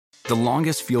The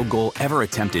longest field goal ever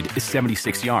attempted is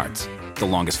 76 yards. The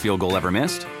longest field goal ever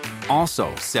missed?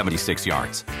 Also 76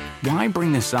 yards. Why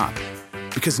bring this up?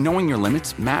 Because knowing your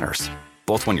limits matters,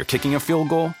 both when you're kicking a field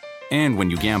goal and when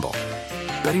you gamble.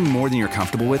 Betting more than you're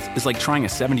comfortable with is like trying a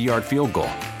 70-yard field goal.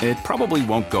 It probably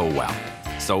won't go well.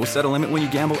 So set a limit when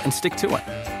you gamble and stick to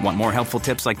it. Want more helpful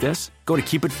tips like this? Go to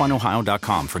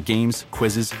keepitfunohio.com for games,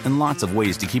 quizzes, and lots of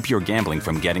ways to keep your gambling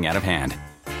from getting out of hand.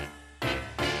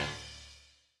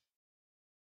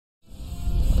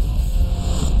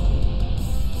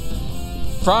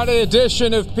 Friday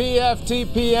edition of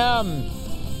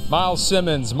PFTPM. Miles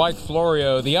Simmons, Mike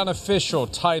Florio, the unofficial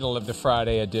title of the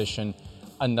Friday edition,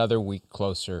 Another Week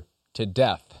Closer to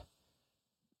Death.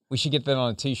 We should get that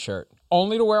on a t-shirt.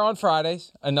 Only to wear on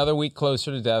Fridays, Another Week Closer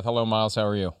to Death. Hello, Miles. How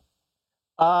are you?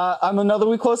 I'm another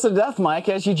week closer to death, Mike,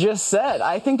 as you just said.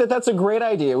 I think that that's a great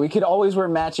idea. We could always wear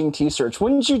matching t-shirts.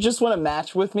 Wouldn't you just want to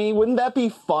match with me? Wouldn't that be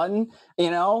fun,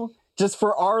 just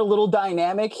for our little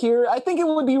dynamic here? I think it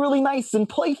would be really nice and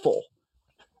playful.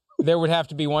 There would have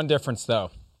to be one difference,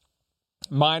 though.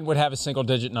 Mine would have a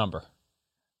single-digit number.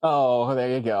 Oh,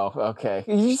 there you go. Okay.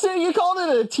 You called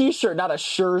it a t-shirt, not a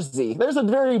jersey. There's a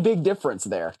very big difference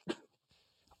there.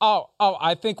 Oh,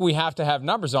 I think we have to have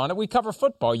numbers on it. We cover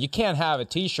football. You can't have a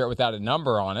t-shirt without a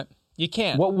number on it. You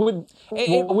can't. What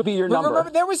would be your number?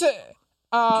 Remember, there was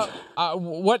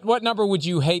what number would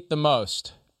you hate the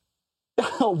most?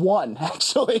 1,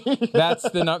 actually. That's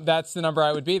the number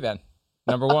I would be then.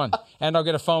 Number 1. And I'll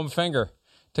get a foam finger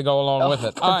to go along with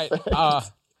it. Perfect. All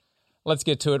right. Let's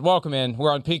get to it. Welcome in.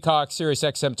 We're on Peacock, Sirius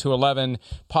XM 211,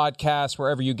 podcasts,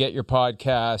 wherever you get your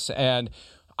podcasts. And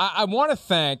I want to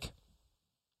thank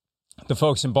the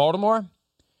folks in Baltimore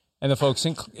and the folks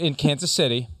in Kansas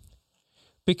City,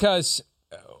 because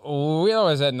we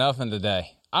always had nothing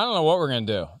today. I don't know what we're going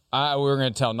to do. We're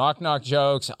going to tell knock-knock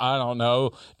jokes. I don't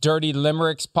know. Dirty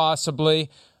limericks, possibly.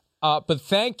 But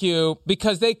thank you,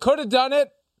 because they could have done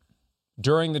it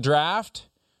during the draft.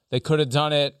 They could have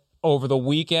done it over the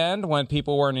weekend when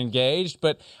people weren't engaged.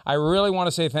 But I really want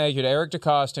to say thank you to Eric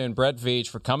DeCosta and Brett Veach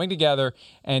for coming together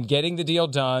and getting the deal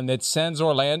done that sends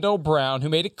Orlando Brown, who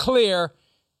made it clear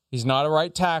he's not a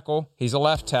right tackle, he's a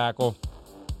left tackle,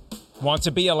 wants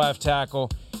to be a left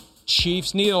tackle.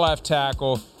 Chiefs need a left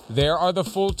tackle. There are the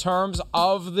full terms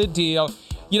of the deal.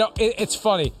 It's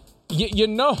funny. You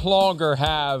no longer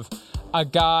have a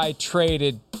guy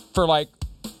traded for like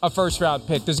a first-round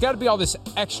pick. There's got to be all this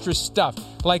extra stuff,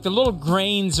 like the little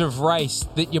grains of rice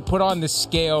that you put on the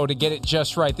scale to get it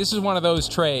just right. This is one of those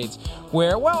trades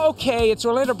where, it's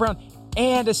Orlando Brown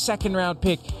and a second-round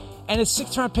pick and a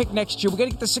sixth-round pick next year. We're going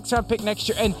to get the sixth-round pick next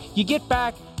year, and you get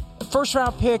back a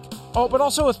first-round pick, but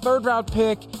also a third-round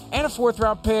pick and a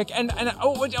fourth-round pick, and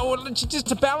just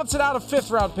to balance it out, a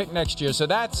fifth-round pick next year. So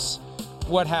that's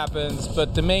what happens,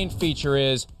 but the main feature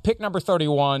is pick number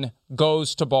 31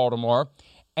 goes to Baltimore,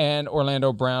 and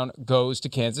Orlando Brown goes to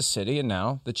Kansas City, and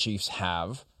now the Chiefs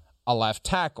have a left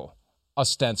tackle,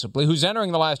 ostensibly, who's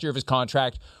entering the last year of his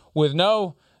contract with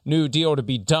no new deal to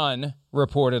be done,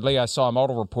 reportedly. I saw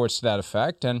multiple reports to that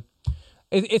effect, and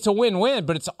it's a win-win,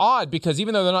 but it's odd because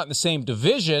even though they're not in the same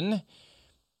division,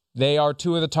 they are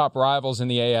two of the top rivals in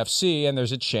the AFC, and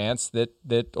there's a chance that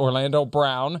Orlando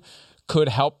Brown could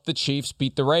help the Chiefs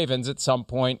beat the Ravens at some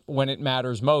point when it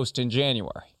matters most in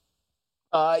January.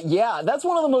 Yeah, that's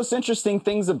one of the most interesting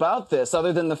things about this,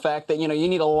 other than the fact that, you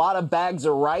need a lot of bags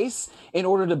of rice in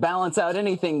order to balance out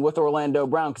anything with Orlando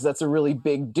Brown, because that's a really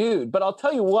big dude. But I'll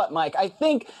tell you what, Mike, I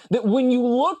think that when you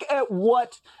look at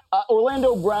what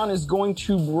Orlando Brown is going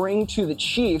to bring to the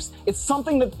Chiefs, it's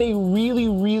something that they really,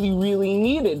 really, really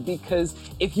needed, because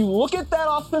if you look at that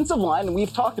offensive line, and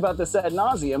we've talked about this ad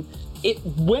nauseum,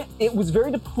 it was very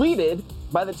depleted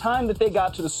by the time that they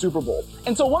got to the Super Bowl.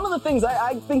 And so one of the things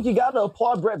I think you got to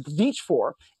applaud Brett Veach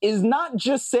for is not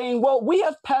just saying, well, we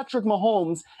have Patrick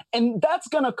Mahomes, and that's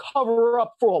going to cover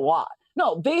up for a lot.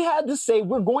 No, they had to say,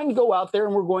 we're going to go out there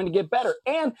and we're going to get better.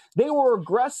 And they were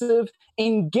aggressive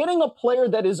in getting a player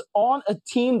that is on a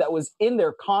team that was in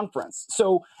their conference.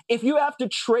 So if you have to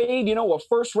trade, a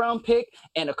first round pick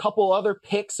and a couple other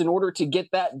picks in order to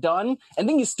get that done, and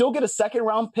then you still get a second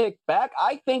round pick back,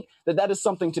 I think that is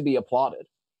something to be applauded.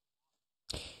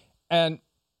 And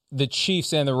the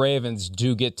Chiefs and the Ravens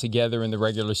do get together in the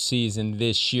regular season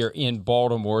this year in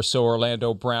Baltimore, so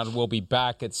Orlando Brown will be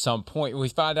back at some point. We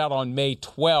find out on May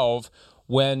 12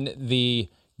 when the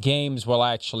games will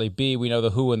actually be. We know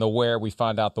the who and the where. We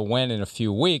find out the when in a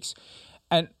few weeks.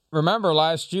 And remember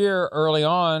last year, early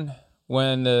on,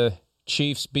 when the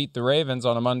Chiefs beat the Ravens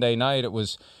on a Monday night, it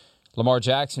was Lamar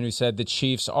Jackson who said the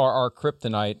Chiefs are our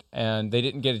kryptonite, and they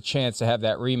didn't get a chance to have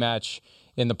that rematch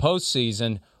in the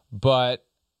postseason. But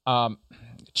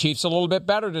Chiefs a little bit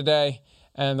better today,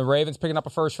 and the Ravens picking up a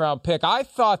first-round pick. I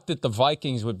thought that the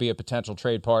Vikings would be a potential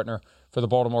trade partner for the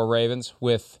Baltimore Ravens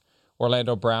with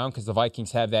Orlando Brown because the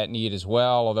Vikings have that need as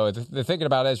well, although they're thinking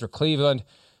about Ezra Cleveland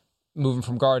moving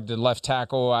from guard to left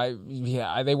tackle.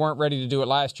 They weren't ready to do it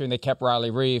last year, and they kept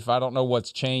Riley Reif. I don't know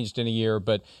what's changed in a year,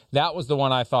 but that was the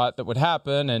one I thought that would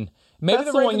happen, and maybe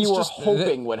that's the one Ravens you were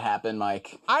hoping would happen,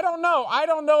 Mike. I don't know. I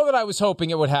don't know that I was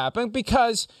hoping it would happen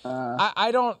because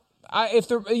if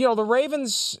the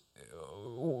Ravens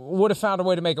would have found a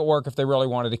way to make it work if they really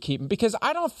wanted to keep him, because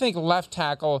I don't think left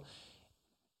tackle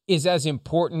is as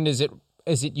important as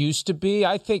it used to be.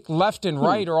 I think left and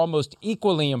right are almost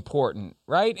equally important,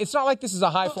 right? It's not like this is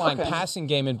a high-flying passing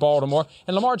game in Baltimore,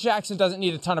 and Lamar Jackson doesn't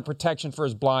need a ton of protection for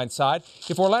his blind side.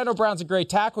 If Orlando Brown's a great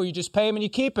tackle, you just pay him and you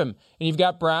keep him. And you've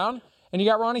got Brown, and you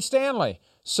got Ronnie Stanley.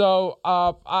 So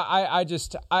I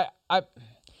just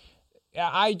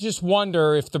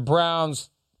wonder if the Browns,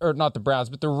 or not the Browns,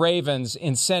 but the Ravens,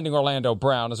 in sending Orlando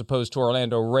Brown as opposed to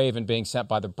Orlando Raven being sent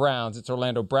by the Browns, it's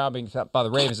Orlando Brown being sent by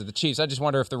the Ravens of the Chiefs. I just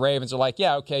wonder if the Ravens are like,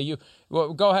 yeah, okay,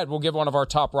 go ahead. We'll give one of our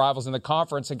top rivals in the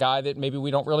conference a guy that maybe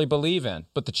we don't really believe in.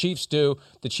 But the Chiefs do.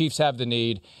 The Chiefs have the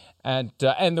need. And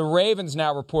the Ravens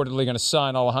now reportedly going to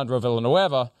sign Alejandro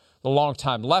Villanueva, the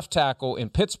longtime left tackle in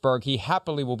Pittsburgh. He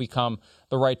happily will become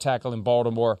the right tackle in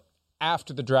Baltimore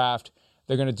after the draft.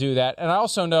 They're going to do that. And I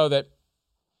also know that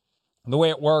the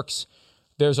way it works,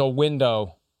 there's a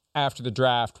window after the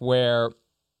draft where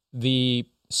the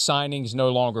signings no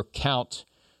longer count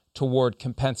toward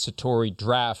compensatory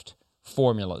draft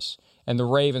formulas. And the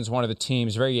Ravens, one of the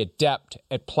teams, very adept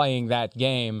at playing that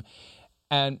game.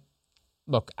 And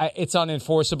look, it's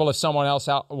unenforceable. If someone else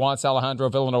wants Alejandro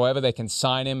Villanueva, they can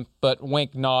sign him. But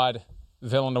wink, nod,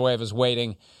 Villanueva's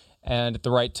waiting. And at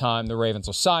the right time, the Ravens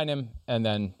will sign him. And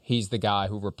then he's the guy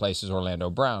who replaces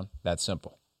Orlando Brown. That's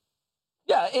simple.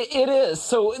 Yeah, it is.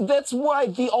 So that's why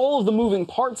all of the moving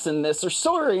parts in this are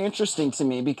so very interesting to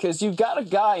me, because you've got a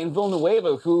guy in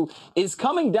Villanueva who is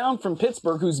coming down from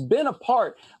Pittsburgh, who's been a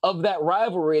part of that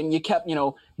rivalry, and you kept,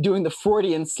 doing the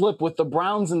Freudian slip with the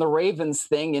Browns and the Ravens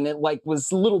thing, and it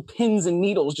was little pins and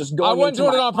needles just going. I wasn't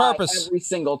doing it on purpose every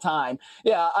single time.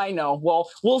 Yeah, I know. Well,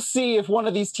 we'll see if one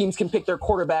of these teams can pick their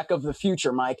quarterback of the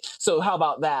future, Mike. So how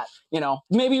about that?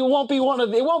 Maybe it won't be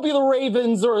the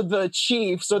Ravens or the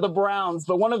Chiefs or the Browns,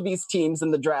 but one of these teams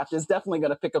in the draft is definitely going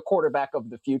to pick a quarterback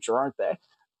of the future, aren't they?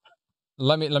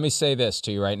 Let me say this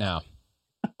to you right now.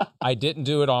 I didn't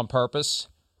do it on purpose,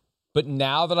 but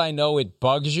now that I know it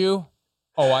bugs you,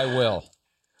 I will.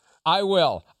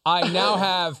 I now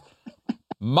have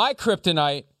my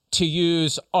kryptonite to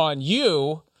use on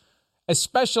you,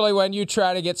 especially when you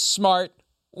try to get smart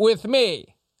with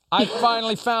me. I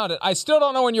finally found it. I still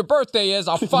don't know when your birthday is.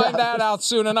 I'll find that out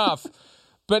soon enough.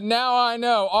 But now I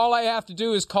know. All I have to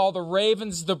do is call the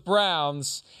Ravens the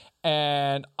Browns,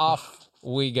 and off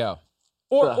we go.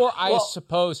 Or I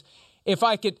suppose if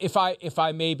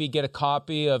I maybe get a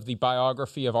copy of the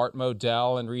biography of Art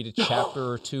Modell and read a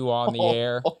chapter or two on the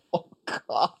air. Oh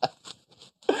God!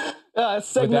 A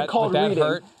segment called would that Reading.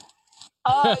 Hurt?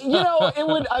 It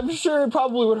would. I'm sure it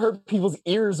probably would hurt people's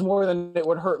ears more than it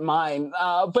would hurt mine.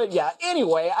 But yeah.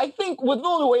 Anyway, I think with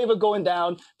Villanueva going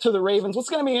down to the Ravens, what's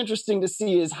going to be interesting to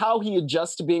see is how he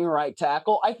adjusts to being a right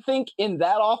tackle. I think in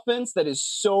that offense that is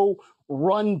so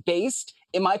run-based,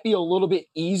 it might be a little bit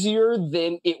easier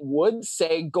than it would,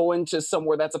 say, go into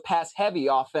somewhere that's a pass-heavy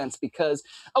offense because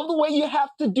of the way you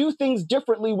have to do things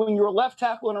differently when you're a left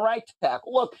tackle and a right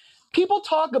tackle. Look, people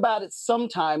talk about it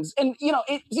sometimes, and,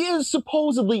 it is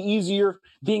supposedly easier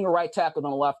being a right tackle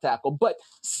than a left tackle, but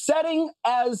setting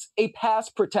as a pass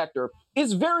protector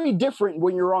is very different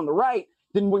when you're on the right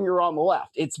than when you're on the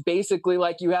left. It's basically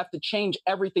like you have to change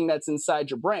everything that's inside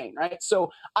your brain, right? So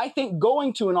I think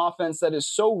going to an offense that is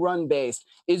so run-based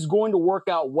is going to work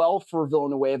out well for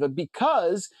Villanueva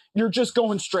because you're just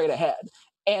going straight ahead.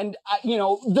 And,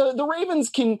 the Ravens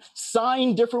can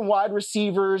sign different wide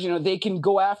receivers. They can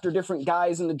go after different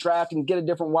guys in the draft and get a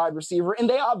different wide receiver. And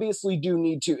they obviously do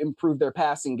need to improve their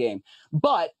passing game.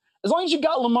 But as long as you've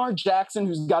got Lamar Jackson,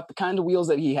 who's got the kind of wheels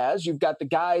that he has, you've got the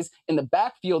guys in the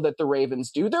backfield that the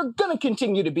Ravens do, they're going to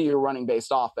continue to be a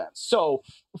running-based offense. So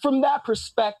from that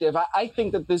perspective, I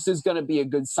think that this is going to be a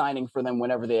good signing for them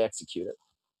whenever they execute it.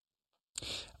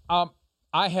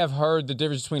 I have heard the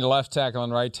difference between left tackle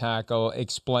and right tackle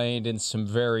explained in some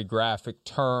very graphic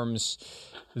terms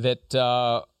that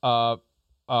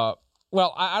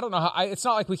Well, I don't know how. It's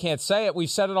not like we can't say it. We've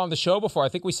said it on the show before. I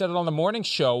think we said it on the morning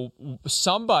show.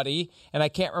 Somebody, and I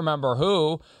can't remember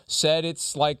who, said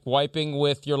it's like wiping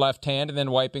with your left hand and then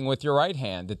wiping with your right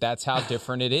hand. That's how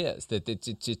different it is. That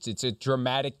it's a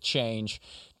dramatic change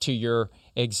to your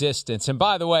existence. And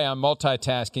by the way, I'm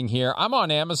multitasking here. I'm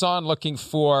on Amazon looking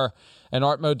for an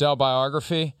Art Modell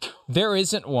biography. There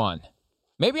isn't one.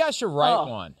 Maybe I should write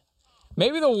one.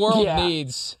 Maybe the world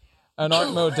needs an Art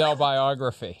Modell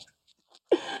biography.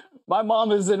 My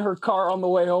mom is in her car on the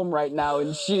way home right now,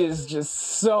 and she is just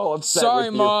so upset. Sorry,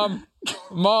 with you.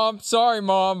 Mom. Sorry,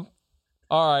 Mom.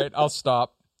 All right, I'll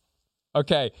stop.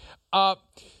 Okay.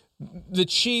 The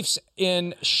Chiefs,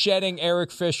 in shedding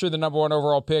Eric Fisher, the number 1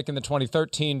 overall pick in the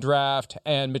 2013 draft,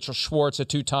 and Mitchell Schwartz, a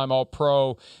 2-time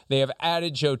All-Pro, they have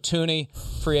added Joe Thuney,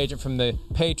 free agent from the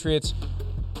Patriots.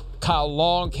 Kyle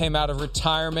Long came out of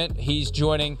retirement. He's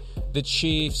joining the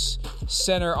Chiefs.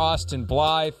 Center Austin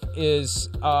Blythe is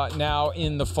now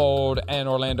in the fold, and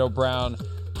Orlando Brown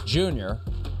Jr.,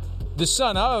 the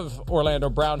son of Orlando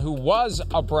Brown, who was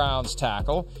a Browns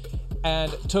tackle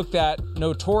and took that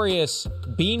notorious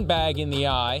beanbag in the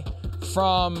eye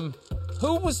from,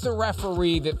 who was the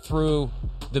referee that threw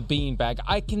the beanbag?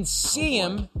 I can see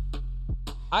him.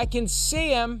 I can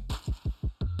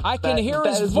hear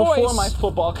his voice. Before my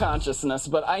football consciousness,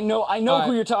 but I know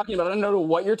who you're talking about. I don't know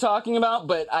what you're talking about,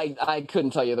 but I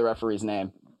couldn't tell you the referee's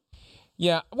name.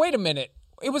 Yeah, wait a minute.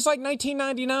 It was like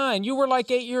 1999. You were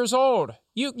like 8 years old.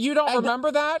 You don't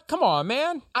remember that? Come on,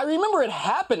 man. I remember it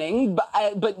happening,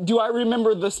 but do I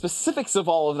remember the specifics of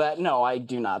all of that? No, I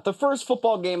do not. The first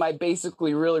football game I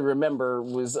basically really remember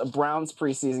was a Browns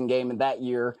preseason game in that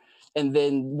year, and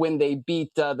then when they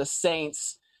beat the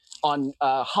Saints on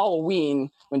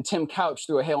Halloween when Tim Couch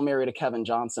threw a Hail Mary to Kevin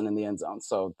Johnson in the end zone.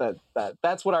 So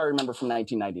that's what I remember from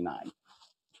 1999.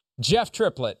 Jeff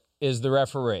Triplett is the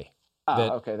referee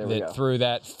that threw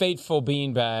that fateful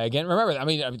beanbag. And remember, I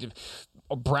mean,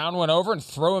 Brown went over and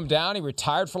threw him down. He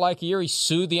retired for like a year. He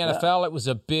sued the NFL. Yeah. It was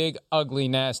a big, ugly,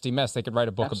 nasty mess. They could write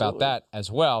a book about that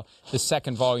as well. The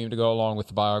second volume to go along with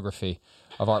the biography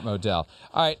of Art Modell.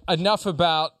 All right, enough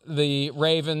about the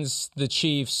Ravens, the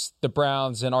Chiefs, the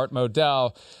Browns, and Art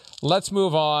Modell. Let's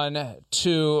move on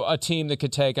to a team that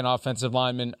could take an offensive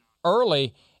lineman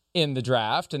early in the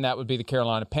draft, and that would be the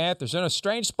Carolina Panthers. They're in a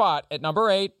strange spot at number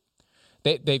 8.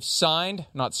 They've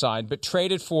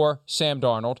traded for Sam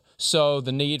Darnold, so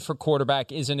the need for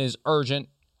quarterback isn't as urgent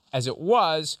as it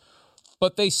was,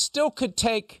 but they still could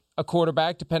take a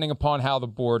quarterback depending upon how the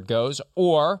board goes,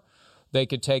 or they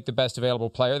could take the best available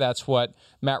player. That's what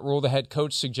Matt Rule, the head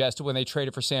coach, suggested when they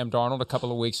traded for Sam Darnold a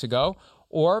couple of weeks ago.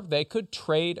 Or they could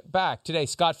trade back. Today,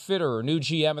 Scott Fitterer, new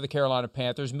GM of the Carolina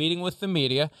Panthers, meeting with the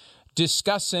media,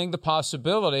 discussing the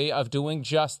possibility of doing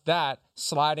just that,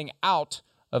 sliding out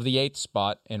of the 8th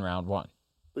spot in round 1.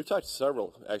 We've talked to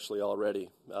several, actually, already.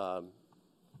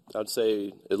 I'd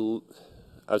say at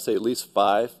least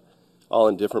 5, all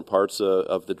in different parts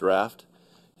of the draft.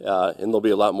 And there'll be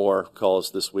a lot more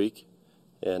calls this week.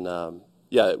 And,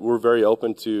 we're very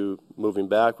open to moving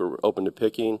back. We're open to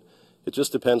picking. It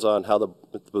just depends on how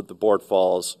the board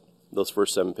falls, those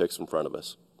first 7 picks in front of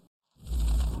us.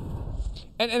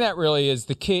 And that really is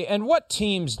the key. And what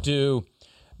teams do,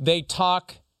 they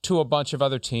talk to a bunch of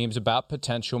other teams about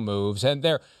potential moves, and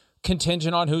they're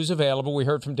contingent on who's available. We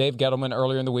heard from Dave Gettleman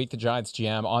earlier in the week, the Giants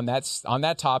GM, on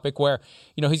that topic where,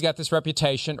 he's got this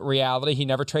reputation, reality, he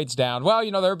never trades down. Well,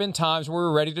 there have been times where we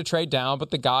were ready to trade down,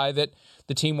 but the guy that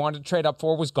the team wanted to trade up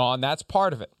for was gone. That's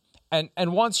part of it.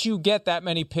 And once you get that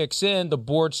many picks in, the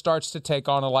board starts to take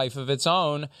on a life of its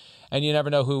own, and you never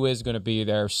know who is going to be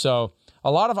there. So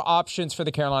a lot of options for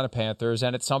the Carolina Panthers,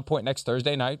 and at some point next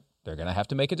Thursday night, they're going to have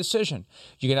to make a decision.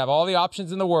 You can have all the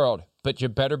options in the world, but you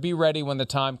better be ready when the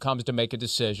time comes to make a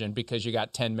decision because you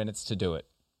got 10 minutes to do it.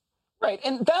 Right,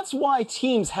 and that's why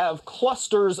teams have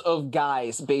clusters of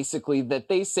guys, basically, that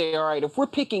they say, all right, if we're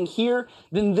picking here,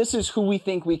 then this is who we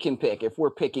think we can pick. If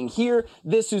we're picking here,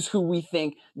 this is who we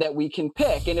think that we can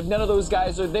pick. And if none of those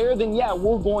guys are there, then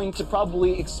we're going to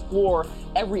probably explore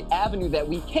every avenue that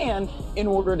we can in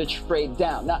order to trade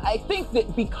down. Now, I think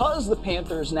that because the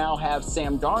Panthers now have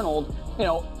Sam Darnold,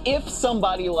 if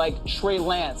somebody like Trey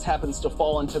Lance happens to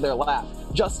fall into their lap,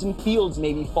 Justin Fields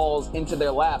maybe falls into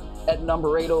their lap at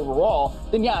number 8 overall,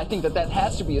 then I think that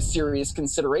has to be a serious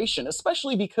consideration,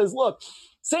 especially because, look,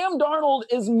 Sam Darnold,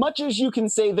 as much as you can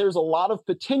say there's a lot of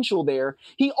potential there,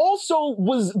 he also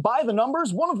was, by the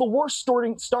numbers, one of the worst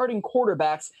starting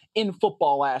quarterbacks in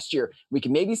football last year. We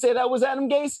can maybe say that was Adam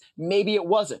Gase. Maybe it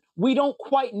wasn't. We don't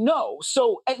quite know.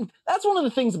 So, and that's one of the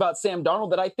things about Sam Darnold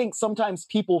that I think sometimes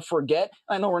people forget.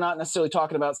 I know we're not necessarily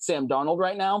talking about Sam Darnold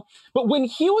right now, but when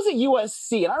he was at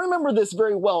USC, and I remember this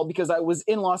very well because I was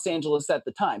in Los Angeles at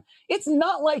the time, it's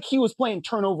not like he was playing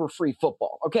turnover-free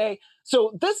football, okay?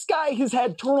 So this guy has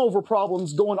had turnover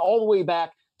problems going all the way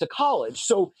back to college.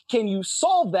 So can you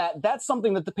solve that? That's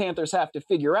something that the Panthers have to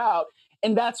figure out.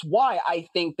 And that's why I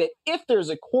think that if there's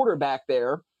a quarterback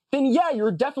there, then yeah,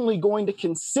 you're definitely going to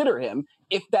consider him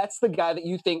if that's the guy that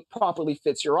you think properly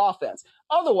fits your offense.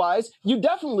 Otherwise, you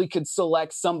definitely could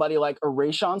select somebody like a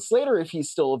Rashawn Slater if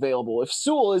he's still available. If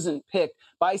Sewell isn't picked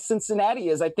by Cincinnati,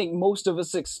 as I think most of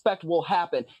us expect will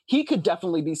happen, he could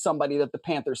definitely be somebody that the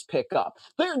Panthers pick up.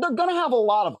 They're going to have a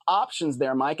lot of options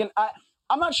there, Mike, and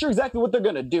I'm not sure exactly what they're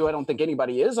going to do. I don't think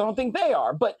anybody is. I don't think they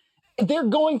are, but they're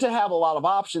going to have a lot of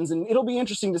options, and it'll be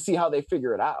interesting to see how they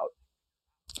figure it out.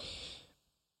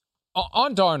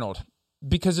 On Darnold,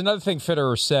 because another thing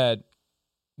Fitterer said,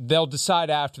 they'll decide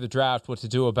after the draft what to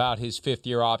do about his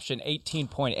fifth-year option,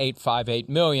 $18.858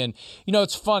 million. You know,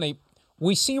 it's funny.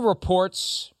 We see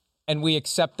reports, and we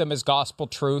accept them as gospel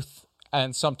truth,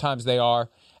 and sometimes they are,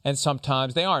 and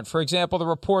sometimes they aren't. For example, the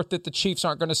report that the Chiefs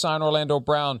aren't going to sign Orlando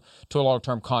Brown to a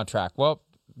long-term contract. Well,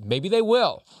 maybe they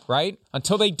will, right?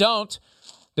 Until they don't,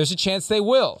 there's a chance they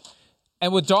will.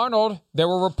 And with Darnold, there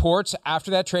were reports after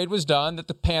that trade was done that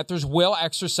the Panthers will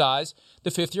exercise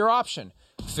the fifth-year option.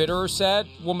 Fitterer said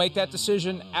we'll make that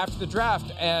decision after the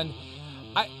draft. And,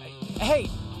 hey,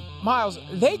 Miles,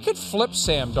 they could flip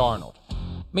Sam Darnold.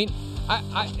 I mean,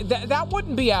 that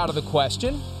wouldn't be out of the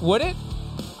question, would it?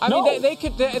 I mean, they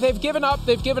could. They've given up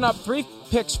 3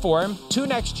 picks for him, 2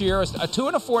 next year, a 2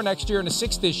 and a 4 next year, and a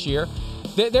 6 this year.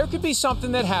 There could be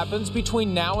something that happens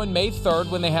between now and May 3rd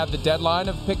when they have the deadline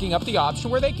of picking up the option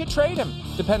where they could trade him,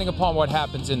 depending upon what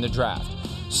happens in the draft.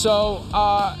 So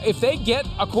if they get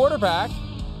a quarterback,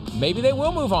 maybe they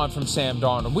will move on from Sam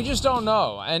Darnold. We just don't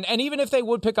know. And even if they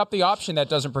would pick up the option, that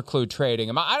doesn't preclude trading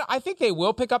him. I think they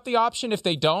will pick up the option if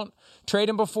they don't trade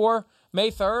him before May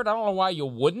 3rd. I don't know why you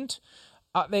wouldn't.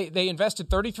 They invested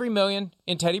 $33 million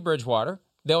in Teddy Bridgewater.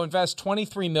 They'll invest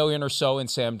 $23 million or so in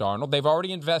Sam Darnold. They've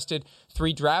already invested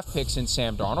 3 draft picks in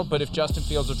Sam Darnold, but if Justin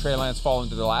Fields or Trey Lance fall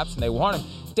into their laps and they want him,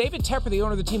 David Tepper, the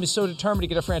owner of the team, is so determined to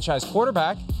get a franchise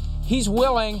quarterback, he's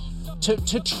willing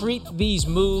to treat these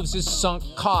moves as sunk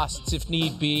costs, if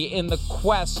need be, in the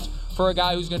quest for a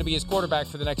guy who's going to be his quarterback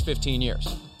for the next 15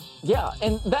 years. Yeah,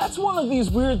 and that's one of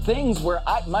these weird things where,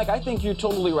 Mike, I think you're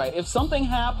totally right. If something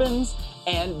happens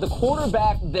and the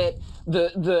quarterback that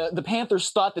the Panthers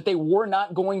thought that they were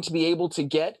not going to be able to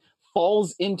get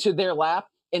falls into their lap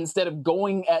instead of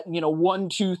going at 1,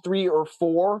 2, 3, or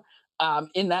 4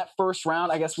 in that first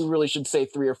round. I guess we really should say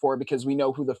 3 or 4 because we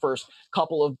know who the first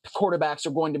couple of quarterbacks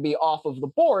are going to be off of the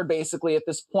board basically at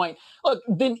this point. Look,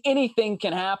 then anything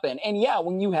can happen. And yeah,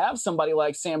 when you have somebody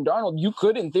like Sam Darnold, you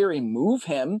could in theory move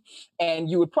him and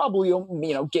you would probably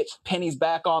get pennies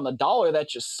back on the dollar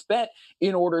that you spent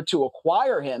in order to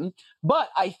acquire him. But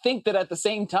I think that at the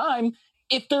same time,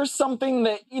 if there's something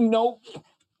that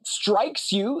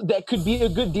strikes you that could be a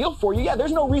good deal for you, yeah,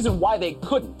 there's no reason why they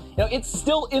couldn't. It's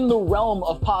still in the realm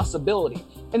of possibility.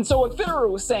 And so what Fitterer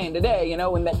was saying today, and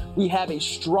that we have a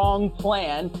strong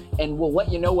plan and we'll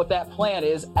let you know what that plan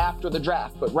is after the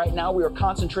draft. But right now we are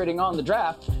concentrating on the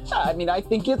draft. I mean, I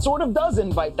think it sort of does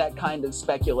invite that kind of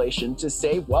speculation to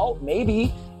say, well,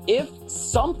 maybe if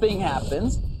something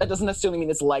happens, that doesn't necessarily mean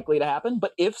it's likely to happen,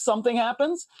 but if something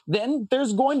happens, then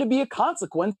there's going to be a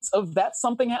consequence of that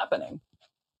something happening.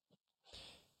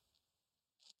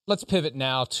 Let's pivot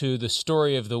now to the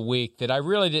story of the week that I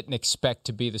really didn't expect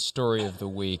to be the story of the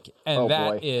week, and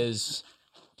that is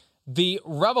the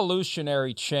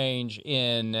revolutionary change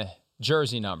in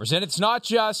jersey numbers. And it's not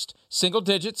just single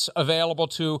digits available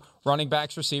to running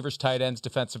backs, receivers, tight ends,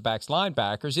 defensive backs,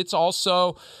 linebackers. It's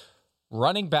also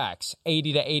running backs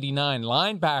 80 to 89,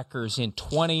 linebackers in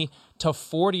 20 to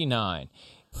 49.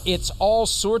 It's all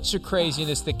sorts of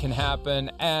craziness that can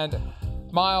happen. And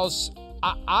Miles,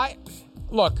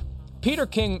 look, Peter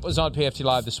King was on PFT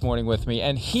Live this morning with me,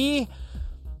 and he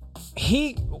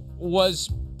was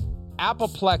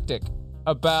apoplectic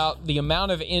about the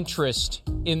amount of interest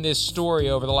in this story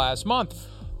over the last month.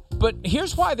 But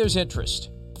here's why there's interest.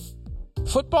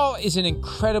 Football is an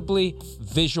incredibly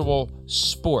visual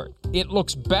sport. It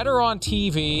looks better on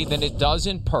TV than it does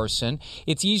in person.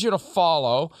 It's easier to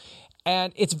follow,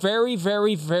 and it's very,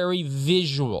 very, very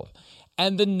visual.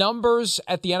 And the numbers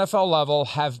at the NFL level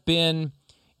have been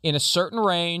in a certain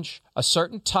range, a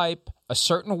certain type, a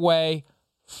certain way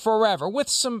forever, with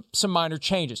some minor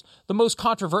changes. The most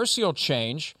controversial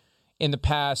change in the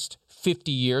past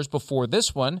 50 years before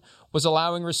this one was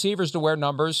allowing receivers to wear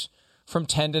numbers from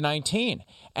 10 to 19.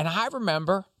 And I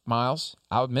remember, Miles,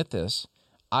 I'll admit this,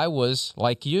 I was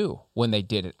like you when they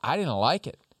did it. I didn't like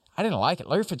it.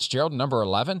 Larry Fitzgerald, number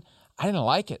 11, I didn't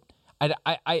like it.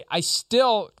 I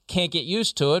still can't get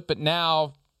used to it, but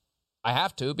now I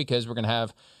have to, because we're going to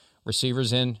have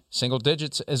receivers in single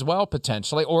digits as well,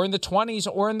 potentially, or in the 20s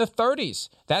or in the 30s.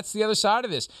 That's the other side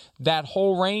of this. That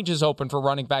whole range is open for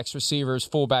running backs, receivers,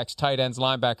 fullbacks, tight ends,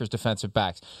 linebackers, defensive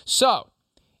backs. So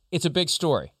it's a big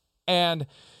story. And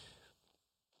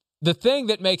the thing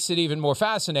that makes it even more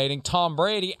fascinating, Tom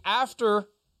Brady, after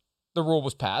the rule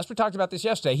was passed, we talked about this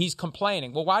yesterday, he's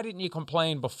complaining. Well, why didn't you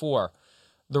complain before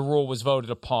the rule was voted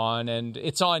upon? And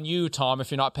it's on you, Tom, if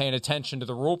you're not paying attention to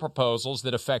the rule proposals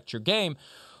that affect your game.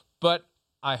 But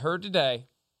I heard today,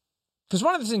 because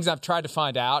one of the things I've tried to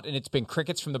find out, and it's been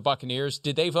crickets from the Buccaneers,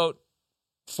 did they vote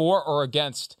for or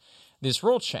against this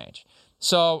rule change?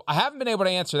 So I haven't been able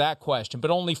to answer that question,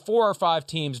 but only 4 or 5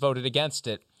 teams voted against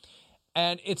it.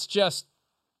 And it's just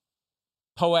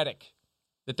poetic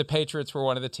that the Patriots were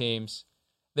one of the teams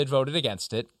that voted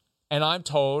against it. And I'm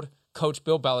told Coach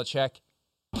Bill Belichick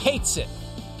hates it.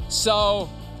 So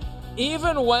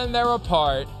even when they're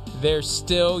apart, they're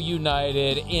still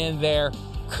united in their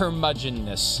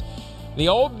curmudgeonness. The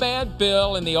old man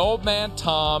Bill and the old man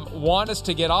Tom want us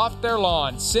to get off their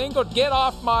lawn. Get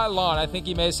off my lawn. I think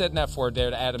he may have said an F word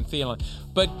there to Adam Thielen.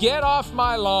 But get off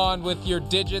my lawn with your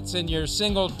digits and your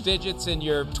single digits and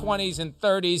your 20s and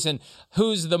 30s and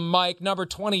who's the mic, number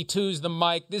 22's the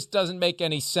mic. This doesn't make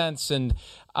any sense, and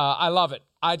I love it.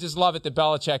 I just love it that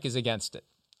Belichick is against it.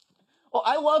 Well,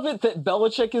 I love it that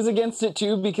Belichick is against it,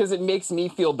 too, because it makes me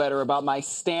feel better about my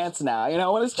stance now. You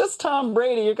know, when it's just Tom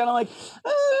Brady, you're kind of like,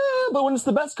 but when it's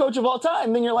the best coach of all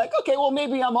time, then you're like, okay, well,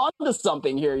 maybe I'm onto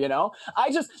something here, you know?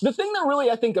 The thing that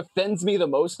really, I think, offends me the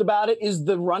most about it is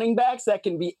the running backs that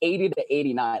can be 80 to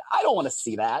 89. I don't want to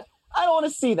see that.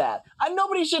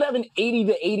 Nobody should have an 80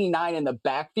 to 89 in the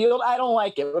backfield. I don't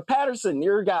like it. But Patterson,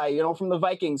 your guy, you know, from the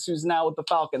Vikings, who's now with the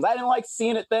Falcons. I didn't like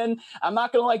seeing it then. I'm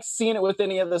not going to like seeing it with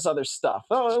any of this other stuff.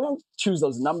 Oh, I won't choose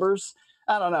those numbers.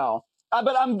 I don't know.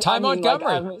 Ty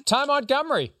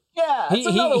Montgomery. Yeah,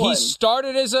 he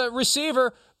started as a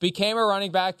receiver, became a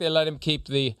running back. They let him keep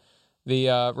the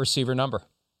receiver number.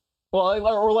 Well,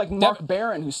 or like Mark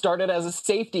Barron, who started as a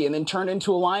safety and then turned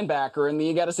into a linebacker, and then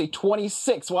you got to say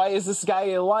 26. Why is this guy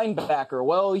a linebacker?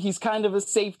 Well, he's kind of a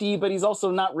safety, but he's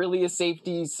also not really a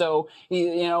safety. So,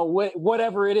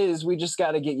 whatever it is, we just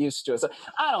got to get used to it. So,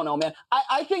 I don't know, man.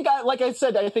 I think, like I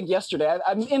said, I think yesterday,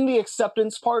 I'm in the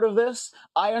acceptance part of this.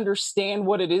 I understand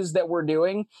what it is that we're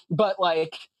doing, but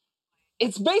like,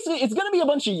 it's going to be a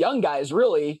bunch of young guys,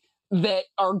 really, that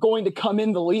are going to come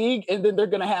in the league, and then they're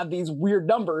going to have these weird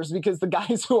numbers because the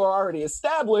guys who are already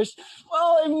established,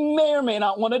 well, they may or may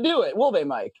not want to do it. Will they,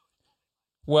 Mike?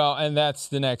 Well, and that's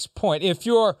the next point. If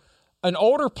you're an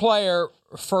older player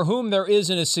for whom there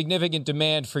isn't a significant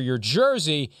demand for your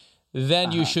jersey,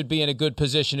 then you should be in a good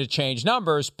position to change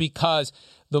numbers, because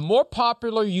the more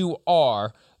popular you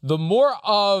are, the more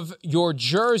of your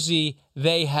jersey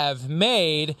they have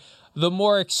made, the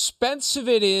more expensive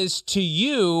it is to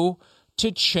you to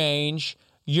change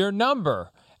your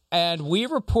number. And we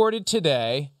reported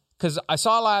today, because I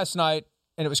saw last night,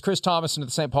 and it was Chris Thomason of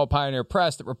the St. Paul Pioneer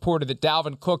Press that reported that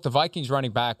Dalvin Cook, the Vikings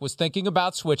running back, was thinking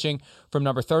about switching from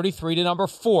number 33 to number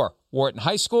 4. Wore it in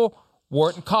high school, wore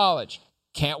it in college.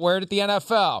 Can't wear it at the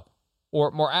NFL.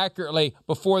 Or more accurately,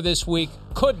 before this week,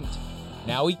 couldn't.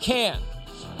 Now he can.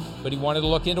 But he wanted to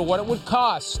look into what it would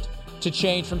cost to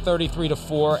change from 33 to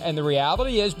 4, and the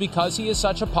reality is, because he is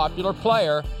such a popular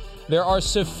player, there are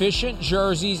sufficient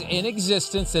jerseys in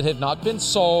existence that have not been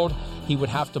sold. He would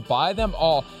have to buy them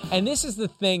all, and this is the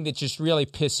thing that just really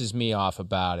pisses me off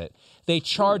about it. They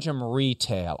charge him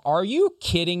retail. Are you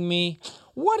kidding me?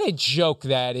 What a joke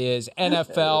that is.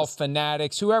 NFL,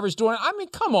 Fanatics, whoever's doing it. I mean,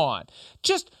 come on.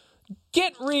 Just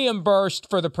get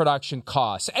reimbursed for the production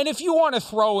costs. And if you want to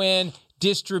throw in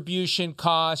distribution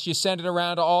costs, you send it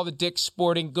around to all the Dick's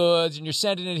Sporting Goods, and you're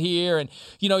sending it here, and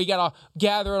you got to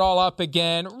gather it all up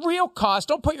again. Real cost.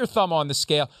 Don't put your thumb on the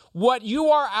scale. What you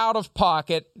are out of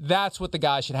pocket, that's what the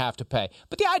guy should have to pay.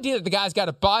 But the idea that the guy's got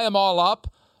to buy them all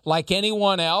up like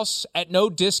anyone else at no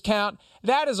discount,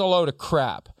 that is a load of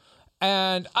crap.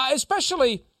 And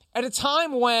especially at a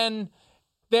time when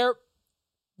they're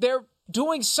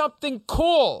doing something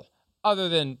cool other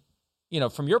than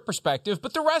from your perspective,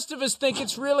 but the rest of us think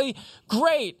it's really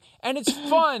great and it's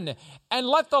fun, and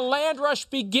let the land rush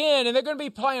begin, and they're going to be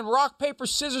playing rock, paper,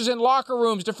 scissors in locker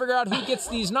rooms to figure out who gets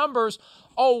these numbers.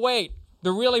 Oh, wait,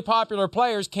 the really popular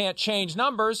players can't change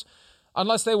numbers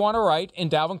unless they want to write, in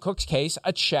Dalvin Cook's case,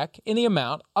 a check in the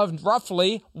amount of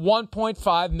roughly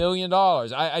 $1.5 million.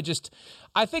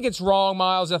 I think it's wrong,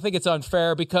 Miles. I think it's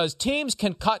unfair because teams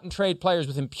can cut and trade players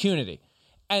with impunity,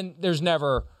 and there's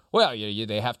never... Well,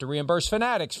 they have to reimburse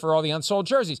Fanatics for all the unsold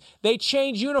jerseys. They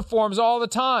change uniforms all the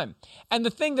time. And the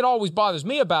thing that always bothers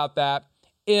me about that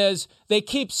is they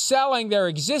keep selling their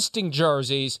existing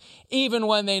jerseys even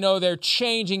when they know they're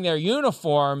changing their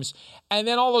uniforms. And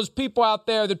then all those people out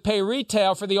there that pay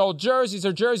retail for the old jerseys,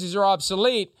 their jerseys are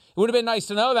obsolete. It would have been nice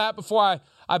to know that before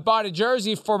I bought a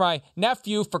jersey for my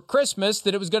nephew for Christmas,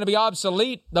 that it was going to be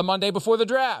obsolete the Monday before the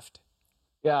draft.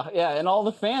 Yeah, and all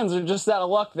the fans are just out of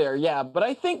luck there. Yeah, but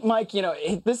I think, Mike,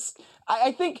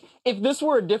 I think if this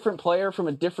were a different player from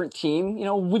a different team,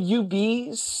 would you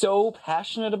be so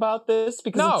passionate about this?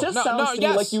 Because it just sounds to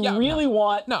me like you really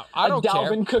want a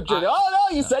Dalvin Cook jersey.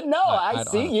 You said no. I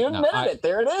see. You admitted it.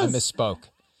 There it is. I misspoke.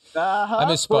 I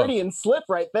misspoke. Freudian slip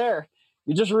right there.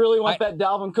 You just really want that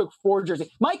Dalvin Cook 4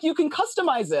 jersey. Mike, you can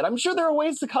customize it. I'm sure there are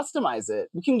ways to customize it.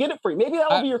 We can get it for you. Maybe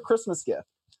that'll be your Christmas gift.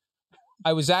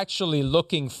 I was actually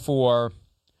looking for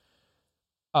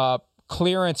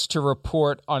clearance to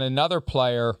report on another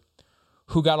player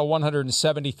who got a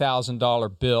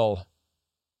 $170,000 bill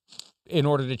in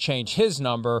order to change his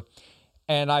number,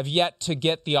 and I've yet to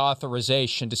get the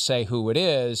authorization to say who it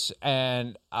is,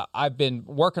 and I've been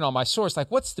working on my source,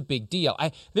 like, what's the big deal?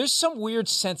 There's some weird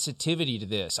sensitivity to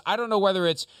this. I don't know whether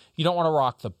it's you don't want to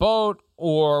rock the boat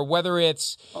or whether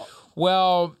it's,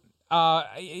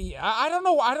 I don't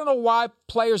know. I don't know why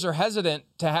players are hesitant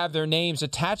to have their names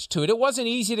attached to it. It wasn't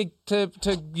easy to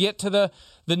get to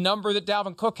the number that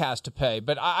Dalvin Cook has to pay,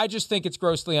 but I just think it's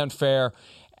grossly unfair.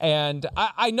 And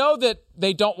I know that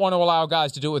they don't want to allow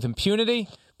guys to do it with impunity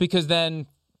because then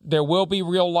there will be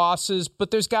real losses,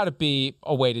 but there's got to be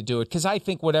a way to do it because I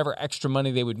think whatever extra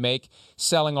money they would make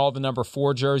selling all the number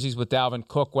 4 jerseys with Dalvin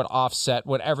Cook would offset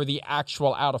whatever the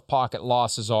actual out-of-pocket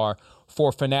losses are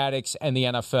for Fanatics and the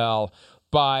NFL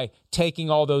by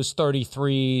taking all those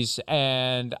 33s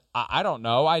and I don't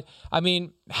know. I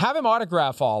mean, have him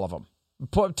autograph all of them.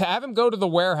 To have him go to the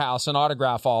warehouse and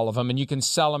autograph all of them, and you can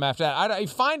sell them after that. I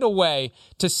find a way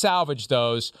to salvage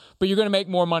those, but you're going to make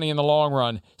more money in the long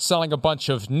run selling a bunch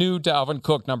of new Dalvin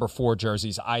Cook number 4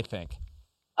 jerseys, I think.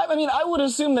 I mean, I would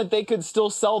assume that they could still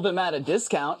sell them at a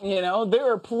discount.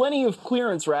 There are plenty of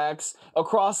clearance racks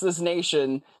across this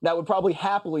nation that would probably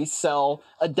happily sell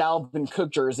a Dalvin Cook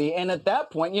jersey. And at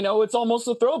that point, it's almost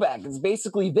a throwback. It's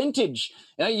basically vintage.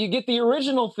 You get the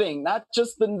original thing, not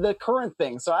just the current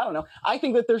thing. So I don't know. I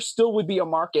think that there still would be a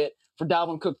market for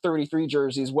Dalvin Cook 33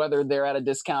 jerseys, whether they're at a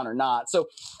discount or not. So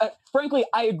frankly,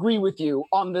 I agree with you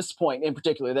on this point in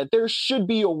particular, that there should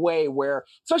be a way where,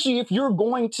 especially if you're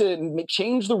going to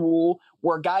change the rule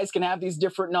where guys can have these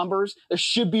different numbers, there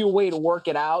should be a way to work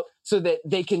it out so that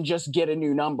they can just get a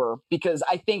new number. Because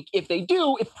I think if they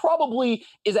do, it probably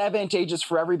is advantageous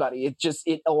for everybody.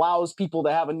 It allows people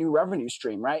to have a new revenue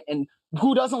stream, right? And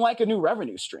who doesn't like a new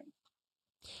revenue stream?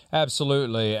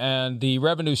 Absolutely. And the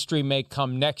revenue stream may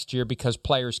come next year because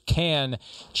players can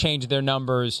change their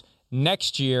numbers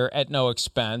next year at no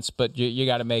expense, but you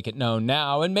got to make it known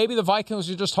now. And maybe the Vikings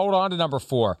will just hold on to number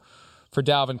 4 for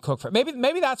Dalvin Cook.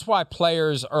 Maybe that's why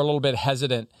players are a little bit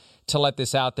hesitant to let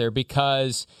this out there,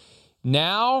 because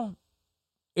now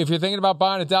if you're thinking about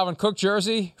buying a Dalvin Cook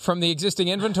jersey from the existing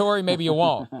inventory, maybe you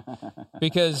won't.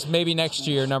 Because maybe next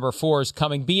year, number 4 is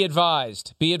coming. Be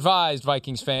advised,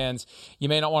 Vikings fans. You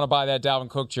may not want to buy that Dalvin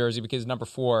Cook jersey because number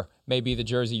 4 may be the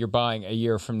jersey you're buying a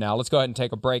year from now. Let's go ahead and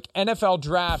take a break. NFL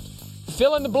Draft,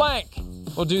 fill in the blank.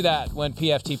 We'll do that when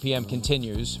PFTPM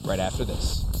continues right after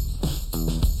this.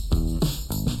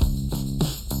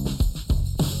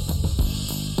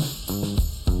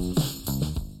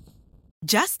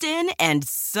 Justin and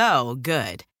so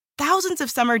good. Thousands of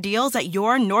summer deals at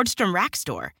your Nordstrom Rack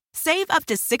store. Save up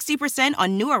to 60%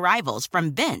 on new arrivals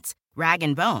from Vince,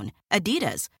 Rag & Bone,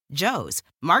 Adidas, Joe's,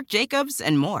 Marc Jacobs,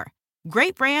 and more.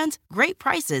 Great brands, great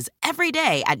prices every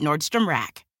day at Nordstrom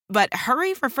Rack. But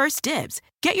hurry for first dibs.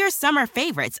 Get your summer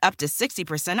favorites up to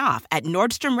 60% off at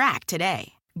Nordstrom Rack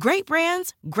today. Great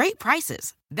brands, great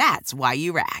prices. That's why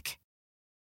you rack.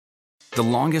 The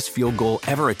longest field goal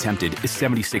ever attempted is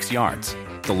 76 yards.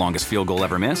 The longest field goal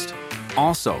ever missed?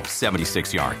 Also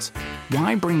 76 yards.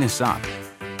 Why bring this up?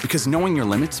 Because knowing your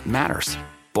limits matters,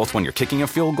 both when you're kicking a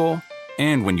field goal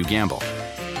and when you gamble.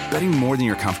 Betting more than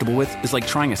you're comfortable with is like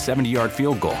trying a 70-yard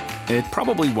field goal. It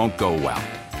probably won't go well.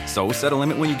 So set a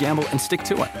limit when you gamble and stick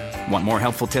to it. Want more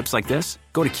helpful tips like this?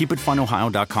 Go to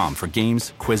keepitfunohio.com for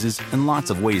games, quizzes, and lots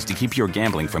of ways to keep your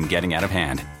gambling from getting out of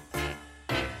hand.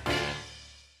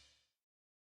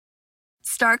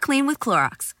 Start clean with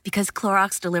Clorox, because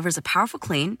Clorox delivers a powerful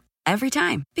clean every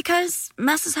time. Because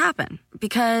messes happen.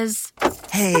 Because...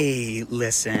 Hey,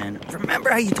 listen. Remember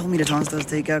how you told me to toss those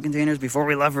takeout containers before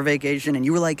we left for vacation? And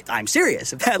you were like, I'm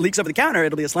serious. If that leaks over the counter,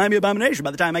 it'll be a slimy abomination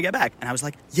by the time I get back. And I was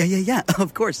like, yeah,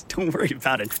 of course. Don't worry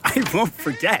about it. I won't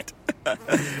forget.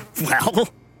 Well...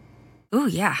 Ooh,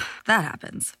 yeah, that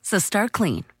happens. So start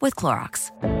clean with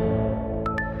Clorox.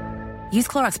 Use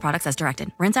Clorox products as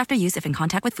directed. Rinse after use if in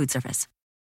contact with food surface.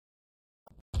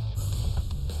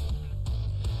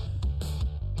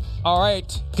 All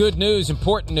right, good news,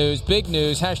 important news, big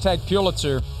news. Hashtag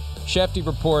Pulitzer. Shefty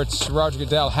reports Roger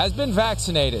Goodell has been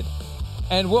vaccinated.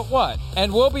 And what?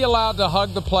 And will be allowed to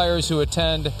hug the players who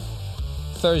attend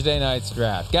Thursday night's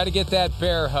draft. Got to get that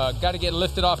bear hug. Got to get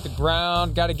lifted off the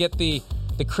ground. Got to get the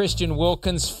Christian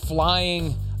Wilkins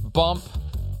flying bump.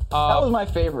 That was my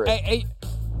favorite.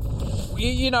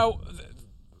 You know,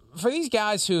 for these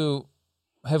guys who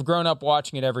have grown up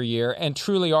watching it every year and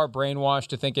truly are brainwashed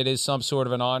to think it is some sort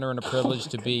of an honor and a privilege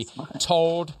to be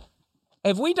told.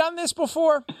 Have we done this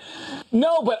before?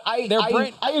 No, but I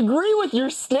agree with your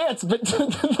stance, but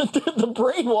the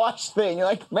brainwash thing, you're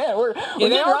like, man,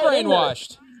 they are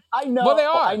brainwashed. I know. Well, they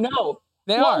are. I know.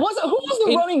 They are. Who was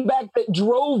the running back that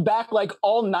drove back like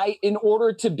all night in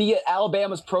order to be at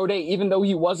Alabama's pro day, even though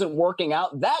he wasn't working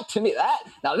out? That to me,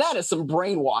 that is some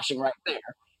brainwashing right there.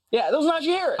 Yeah, that was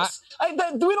Najee Harris. We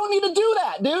don't need to do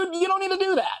that, dude. You don't need to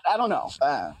do that. I don't know.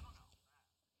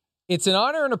 It's an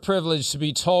honor and a privilege to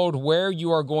be told where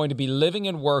you are going to be living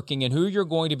and working and who you're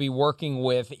going to be working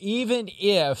with, even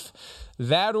if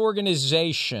that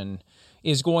organization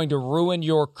is going to ruin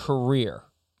your career.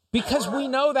 Because we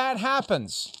know that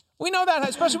happens. We know that,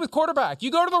 especially with quarterback.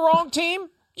 You go to the wrong team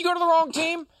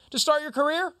to start your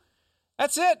career,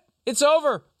 that's it. It's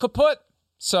over. Kaput.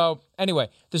 So anyway,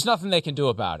 there's nothing they can do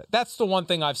about it. That's the one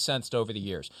thing I've sensed over the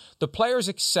years. The players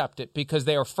accept it because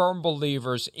they are firm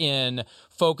believers in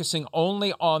focusing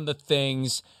only on the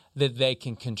things that they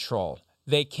can control.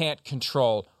 They can't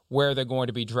control where they're going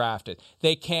to be drafted.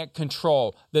 They can't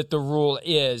control that the rule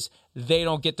is they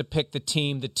don't get to pick the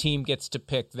team gets to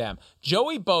pick them.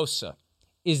 Joey Bosa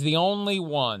is the only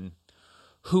one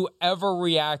who ever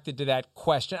reacted to that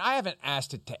question. I haven't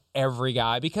asked it to every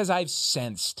guy because I've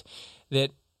sensed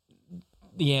that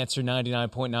the answer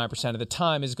 99.9% of the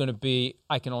time is going to be,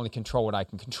 I can only control what I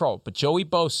can control. But Joey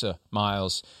Bosa,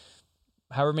 Miles,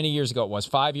 however many years ago it was,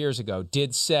 5 years ago,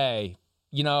 did say,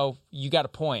 you got a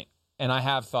point. And I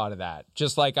have thought of that.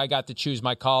 Just like I got to choose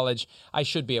my college, I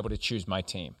should be able to choose my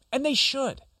team. And they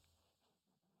should.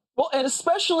 Well, and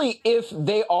especially if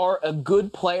they are a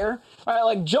good player, right?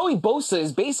 Like Joey Bosa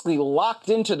is basically locked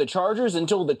into the Chargers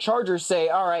until the Chargers say,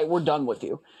 all right, we're done with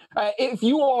you. If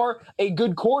you are a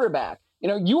good quarterback,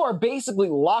 you are basically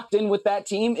locked in with that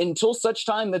team until such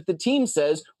time that the team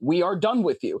says, we are done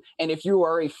with you. And if you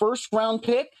are a first round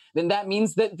pick, then that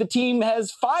means that the team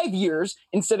has 5 years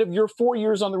instead of your 4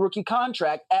 years on the rookie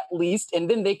contract at least. And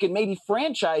then they could maybe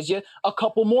franchise you a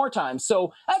couple more times.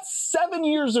 So that's 7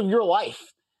 years of your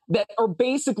life that are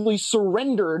basically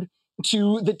surrendered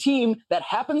to the team that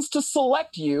happens to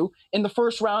select you in the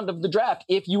first round of the draft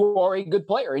if you are a good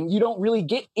player, and you don't really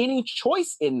get any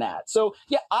choice in that. So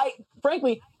yeah, I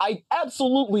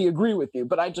absolutely agree with you,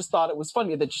 but I just thought it was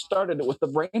funny that you started it with the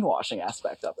brainwashing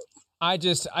aspect of it.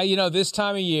 This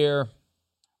time of year,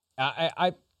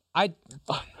 I can't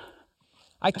help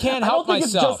myself. I don't think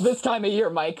it's just this time of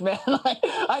year, Mike, man.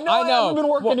 I know I haven't been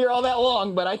working here all that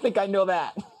long, but I think I know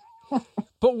that.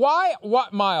 But why,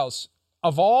 Miles,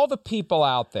 of all the people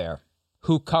out there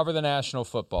who cover the National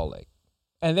Football League,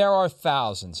 and there are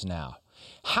thousands now,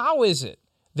 how is it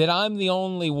that I'm the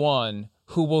only one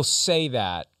who will say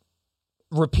that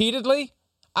repeatedly?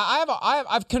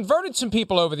 I've converted some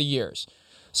people over the years.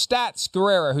 Stats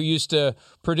Guerrera, who used to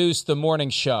produce the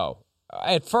morning show.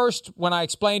 At first, when I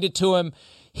explained it to him,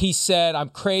 he said, I'm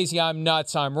crazy, I'm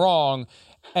nuts, I'm wrong.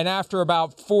 And after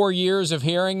about 4 years of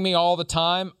hearing me all the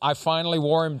time, I finally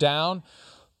wore him down.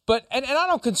 But and I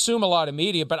don't consume a lot of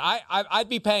media, but I'd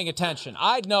be paying attention.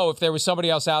 I'd know if there was somebody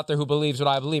else out there who believes what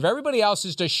I believe. Everybody else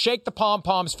is just shake the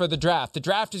pom-poms for the draft. The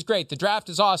draft is great. The draft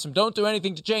is awesome. Don't do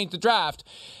anything to change the draft.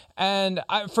 And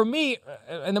for me,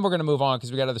 and then we're going to move on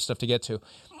because we got other stuff to get to.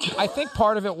 I think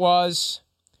part of it was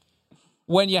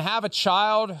when you have a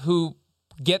child who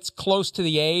gets close to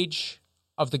the age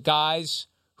of the guys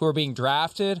who are being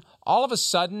drafted, all of a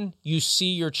sudden you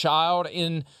see your child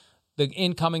in the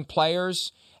incoming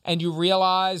players and you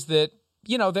realize that,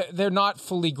 you know, they're not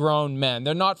fully grown men.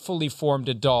 They're not fully formed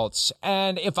adults.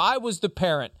 And if I was the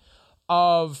parent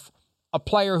of a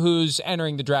player who's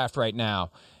entering the draft right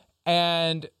now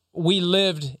and we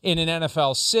lived in an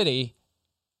NFL city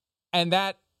and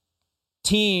that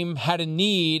team had a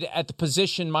need at the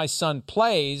position my son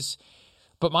plays,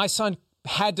 but my son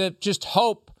had to just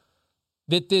hope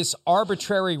that this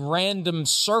arbitrary random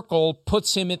circle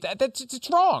puts him in it's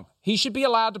wrong. He should be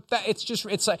allowed to.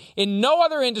 It's like in no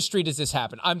other industry does this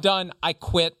happen. I'm done. I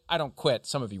quit. I don't quit.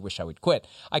 Some of you wish I would quit.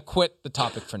 I quit the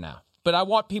topic for now. But I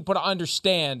want people to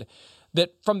understand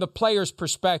that from the player's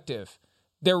perspective,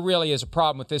 there really is a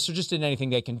problem with this. There just isn't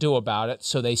anything they can do about it.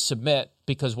 So they submit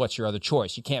because what's your other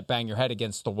choice? You can't bang your head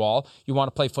against the wall. You want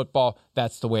to play football.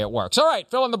 That's the way it works. All right,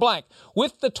 fill in the blank.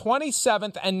 With the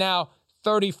 27th and now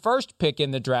 31st pick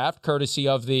in the draft, courtesy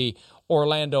of the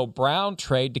Orlando Brown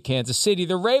trade to Kansas City,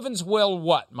 the Ravens will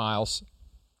what, Miles?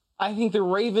 I think the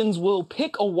Ravens will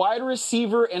pick a wide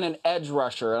receiver and an edge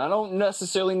rusher. And I don't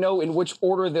necessarily know in which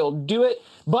order they'll do it,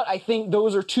 but I think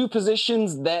those are two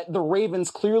positions that the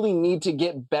Ravens clearly need to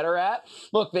get better at.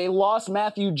 Look, they lost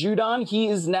Matthew Judon. He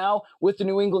is now with the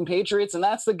New England Patriots, and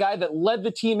that's the guy that led the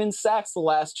team in sacks the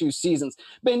last 2 seasons.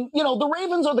 But, you know, the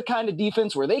Ravens are the kind of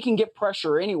defense where they can get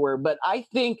pressure anywhere, but I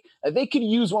think they could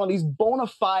use one of these bona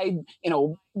fide, you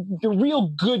know, the real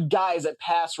good guys at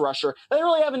pass rusher that they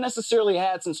really haven't necessarily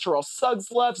had since Terrell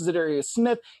Suggs left. Zadarius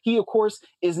Smith, he, of course,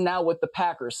 is now with the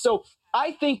Packers. So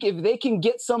I think if they can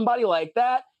get somebody like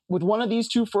that with one of these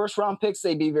 2 first-round picks,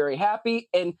 they'd be very happy.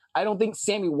 And I don't think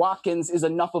Sammy Watkins is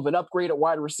enough of an upgrade at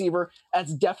wide receiver.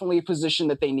 That's definitely a position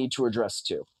that they need to address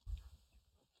too.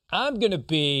 I'm going to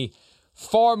be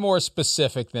far more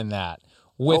specific than that.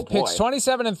 With picks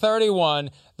 27 and 31,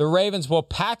 the Ravens will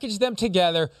package them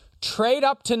together, trade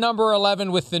up to number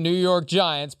 11 with the New York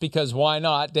Giants, because why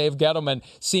not? Dave Gettleman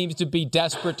seems to be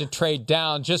desperate to trade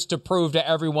down just to prove to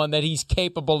everyone that he's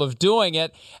capable of doing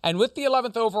it. And with the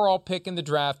 11th overall pick in the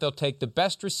draft, they'll take the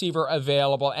best receiver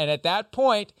available. And at that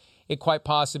point, it quite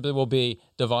possibly will be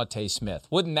Devontae Smith.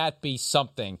 Wouldn't that be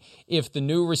something if the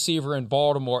new receiver in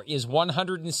Baltimore is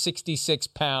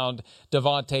 166-pound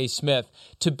Devontae Smith,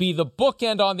 to be the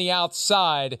bookend on the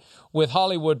outside with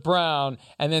Hollywood Brown,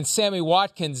 and then Sammy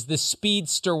Watkins, the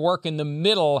speedster, work in the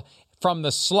middle from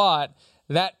the slot?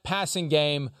 That passing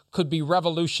game could be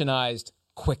revolutionized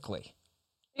quickly.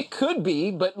 It could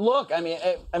be, but look, I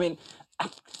mean,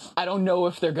 I don't know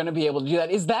if they're going to be able to do that.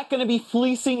 Is that going to be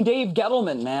fleecing Dave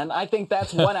Gettleman, man? I think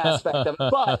that's one aspect of it.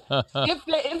 But if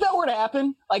that were to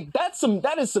happen, like that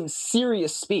is some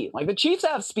serious speed. Like the Chiefs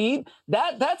have speed.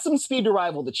 That's some speed to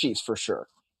rival the Chiefs for sure.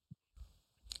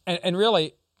 And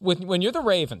really, when you're the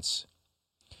Ravens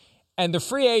and the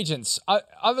free agents,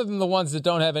 other than the ones that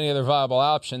don't have any other viable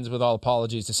options, with all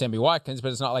apologies to Sammy Watkins,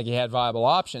 but it's not like he had viable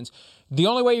options, the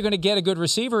only way you're going to get a good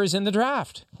receiver is in the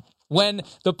draft. When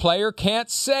the player can't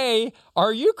say,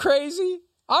 are you crazy?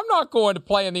 I'm not going to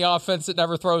play in the offense that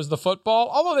never throws the football,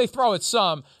 although they throw it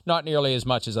some, not nearly as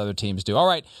much as other teams do. All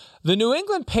right, the New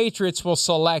England Patriots will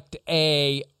select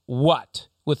a what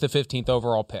with the 15th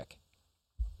overall pick?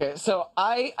 Okay, so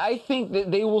I think that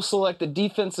they will select a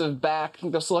defensive back. I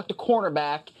think they'll select a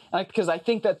cornerback, because I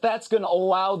think that that's going to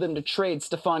allow them to trade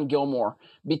Stephon Gilmore,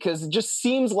 because it just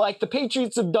seems like the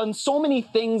Patriots have done so many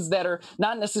things that are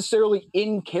not necessarily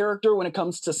in character when it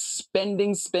comes to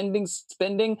spending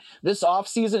this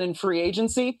offseason in free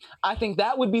agency. I think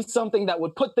that would be something that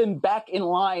would put them back in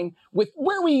line with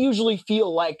where we usually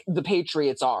feel like the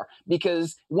Patriots are,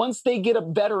 because once they get a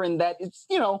veteran that it's,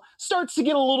 you know, starts to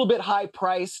get a little bit high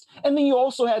priced, and then you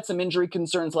also had some injury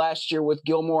concerns last year with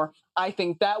Gilmore, I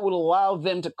think that would allow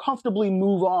them to comfortably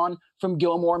move on from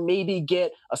Gilmore, maybe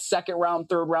get a 2nd round,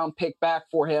 3rd round pick back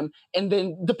for him. And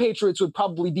then the Patriots would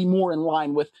probably be more in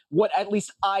line with what at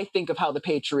least I think of how the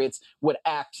Patriots would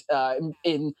act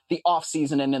in the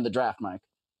offseason and in the draft, Mike.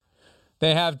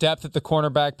 They have depth at the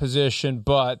cornerback position,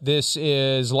 but this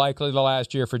is likely the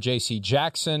last year for J.C.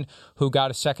 Jackson, who got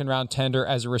a 2nd-round tender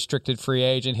as a restricted free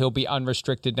agent. He'll be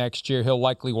unrestricted next year. He'll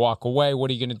likely walk away.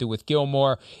 What are you going to do with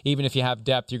Gilmore? Even if you have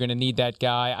depth, you're going to need that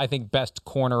guy. I think best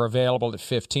corner available at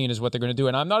 15 is what they're going to do,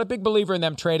 and I'm not a big believer in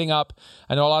them trading up.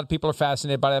 I know a lot of people are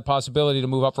fascinated by that possibility to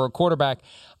move up for a quarterback.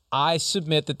 I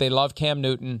submit that they love Cam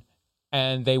Newton,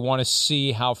 and they want to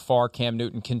see how far Cam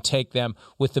Newton can take them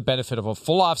with the benefit of a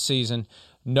full offseason,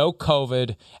 no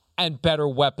COVID, and better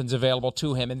weapons available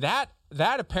to him. And that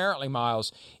apparently,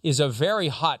 Miles, is a very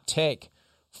hot take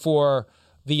for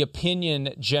the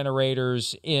opinion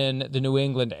generators in the New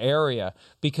England area,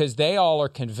 because they all are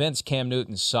convinced Cam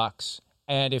Newton sucks.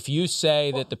 And if you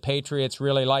say that the Patriots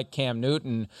really like Cam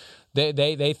Newton,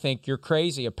 they think you're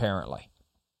crazy, apparently.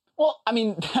 Well, I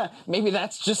mean, maybe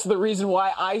that's just the reason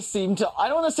why I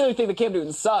don't necessarily think that Cam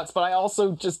Newton sucks, but I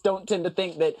also just don't tend to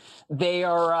think that they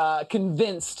are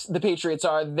convinced, the Patriots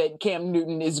are, that Cam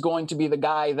Newton is going to be the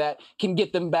guy that can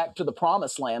get them back to the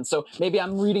promised land. So maybe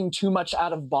I'm reading too much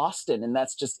out of Boston, and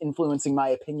that's just influencing my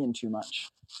opinion too much.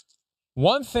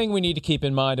 One thing we need to keep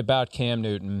in mind about Cam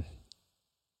Newton,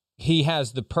 he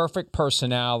has the perfect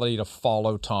personality to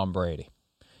follow Tom Brady.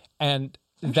 And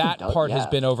that part has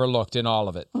been overlooked in all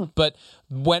of it. But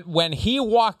when he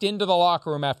walked into the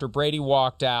locker room after Brady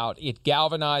walked out, it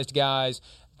galvanized guys.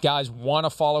 Guys want to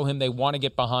follow him. They want to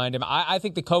get behind him. I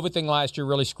think the COVID thing last year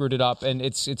really screwed it up, and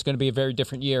it's going to be a very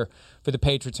different year for the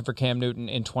Patriots and for Cam Newton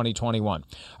in 2021.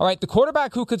 All right, the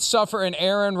quarterback who could suffer an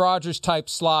Aaron Rodgers-type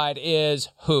slide is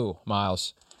who,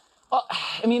 Miles? Well,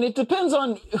 I mean, it depends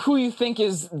on who you think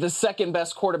is the second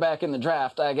best quarterback in the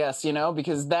draft, I guess,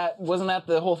 because wasn't that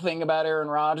the whole thing about Aaron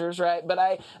Rodgers, right?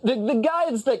 But the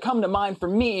guys that come to mind for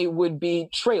me would be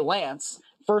Trey Lance,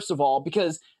 first of all,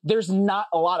 because there's not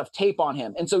a lot of tape on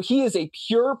him. And so he is a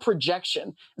pure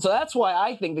projection. So that's why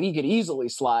I think that he could easily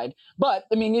slide. But,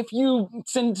 I mean, if you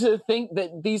tend to think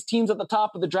that these teams at the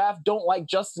top of the draft don't like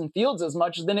Justin Fields as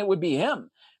much, then it would be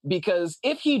him. Because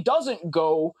if he doesn't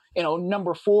go,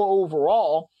 number 4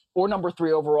 overall or number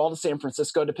 3 overall to San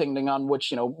Francisco, depending on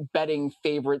which, betting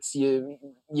favorites you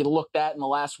looked at in the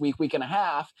last week and a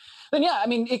half, then yeah, I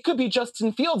mean, it could be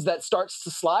Justin Fields that starts to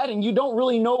slide, and you don't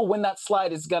really know when that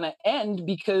slide is going to end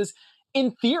because in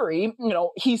theory,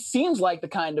 he seems like the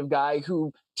kind of guy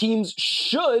who teams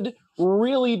should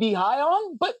really be high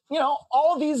on, but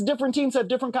all of these different teams have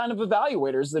different kind of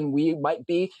evaluators than we might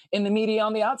be in the media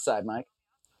on the outside, Mike.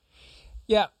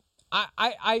 Yeah,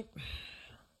 I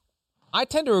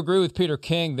tend to agree with Peter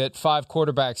King that 5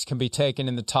 quarterbacks can be taken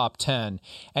in the top 10,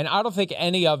 and I don't think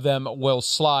any of them will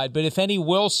slide. But if any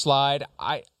will slide,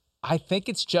 I think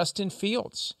it's Justin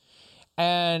Fields.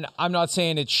 And I'm not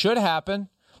saying it should happen,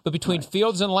 but between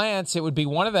Fields and Lance, it would be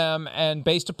one of them. And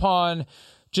based upon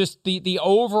just the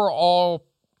overall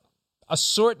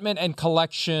assortment and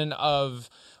collection of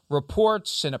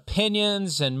reports and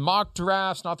opinions and mock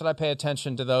drafts, not that I pay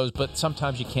attention to those, but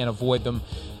sometimes you can't avoid them.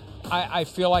 I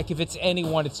feel like if it's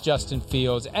anyone, it's Justin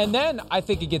Fields. And then I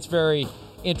think it gets very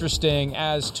interesting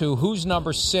as to who's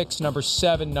number 6, number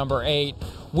 7, number 8,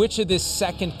 which of this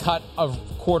second cut of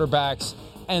quarterbacks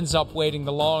ends up waiting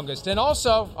the longest. And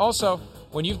also,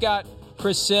 when you've got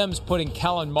Chris Sims putting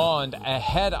Kellen Mond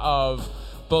ahead of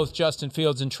both Justin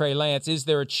Fields and Trey Lance, is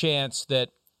there a chance that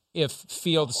if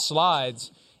Fields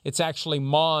slides, it's actually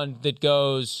Mond that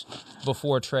goes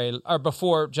before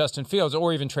Justin Fields,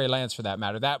 or even Trey Lance for that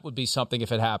matter? That would be something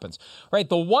if it happens. Right,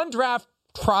 the one draft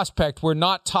prospect we're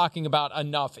not talking about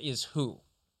enough is who?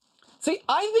 See,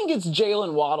 I think it's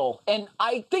Jalen Waddle, and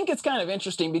I think it's kind of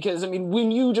interesting because, I mean,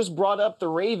 when you just brought up the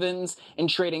Ravens and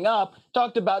trading up,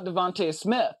 talked about DeVonta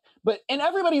Smith. And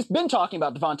everybody's been talking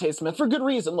about DeVonta Smith for good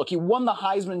reason. Look, he won the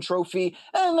Heisman Trophy,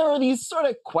 and there are these sort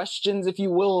of questions, if you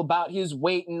will, about his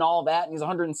weight and all that. And he's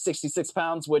 166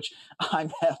 pounds, which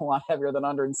I'm a lot heavier than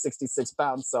 166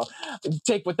 pounds. So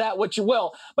take with that what you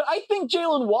will. But I think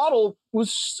Jalen Waddle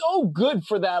was so good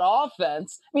for that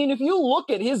offense. I mean, if you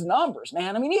look at his numbers,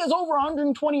 man, I mean, he has over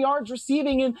 120 yards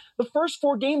receiving in the first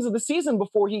 4 games of the season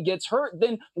before he gets hurt,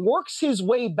 then works his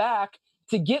way back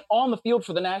to get on the field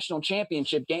for the national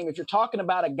championship game. If you're talking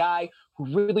about a guy who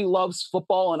really loves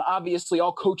football, and obviously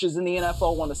all coaches in the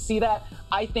NFL want to see that,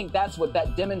 I think that's what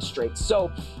that demonstrates.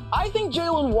 So I think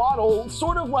Jalen Waddle,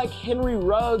 sort of like Henry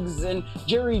Ruggs and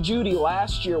Jerry Jeudy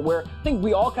last year, where I think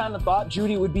we all kind of thought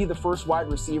Jeudy would be the first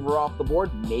wide receiver off the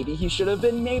board. Maybe he should have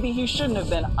been, maybe he shouldn't have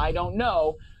been, I don't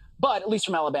know. But at least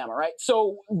from Alabama, right?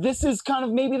 So this is kind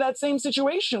of maybe that same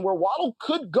situation where Waddle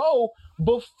could go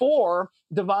before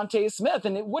DeVonta Smith,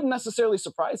 and it wouldn't necessarily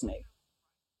surprise me.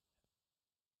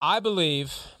 I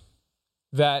believe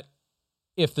that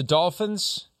if the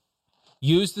Dolphins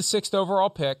use the 6th overall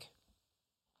pick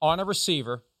on a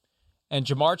receiver and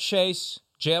Jamar Chase,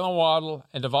 Jalen Waddle,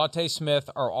 and DeVonta Smith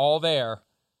are all there,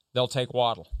 they'll take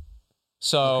Waddle.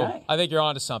 So okay. I think you're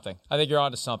onto something.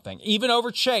 Even over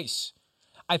Chase.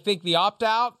 I think the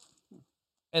opt-out,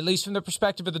 at least from the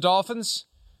perspective of the Dolphins,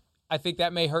 I think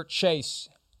that may hurt Chase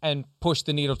and push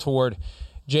the needle toward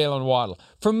Jalen Waddle.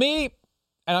 For me,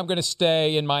 and I'm going to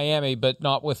stay in Miami, but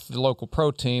not with the local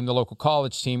pro team, the local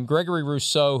college team, Gregory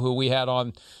Rousseau, who we had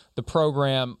on the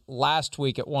program last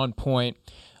week at one point,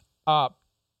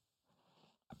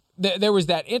 there was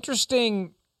that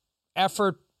interesting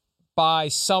effort by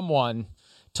someone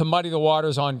to muddy the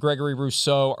waters on Gregory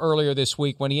Rousseau earlier this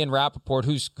week when Ian Rappaport,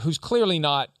 who's clearly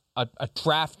not a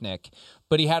draftnik,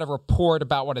 but he had a report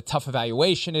about what a tough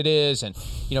evaluation it is, and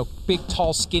big,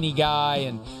 tall, skinny guy,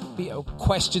 and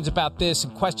questions about this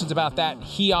and questions about that. And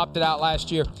he opted out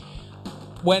last year.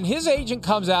 When his agent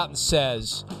comes out and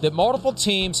says that multiple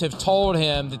teams have told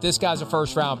him that this guy's a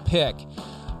first-round pick,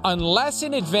 unless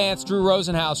in advance Drew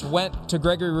Rosenhaus went to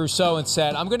Gregory Rousseau and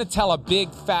said, I'm going to tell a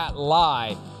big, fat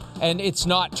lie, and it's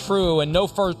not true, and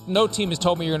no team has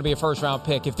told me you're going to be a first-round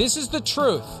pick. If this is the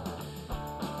truth,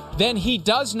 then he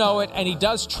does know it and he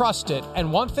does trust it.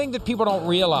 And one thing that people don't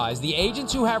realize, the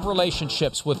agents who have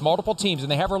relationships with multiple teams,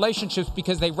 and they have relationships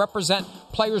because they represent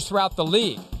players throughout the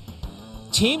league,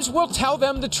 teams will tell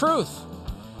them the truth.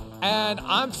 And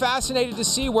I'm fascinated to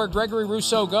see where Gregory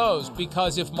Rousseau goes,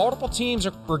 because if multiple teams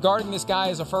are regarding this guy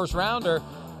as a first-rounder,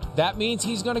 that means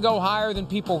he's going to go higher than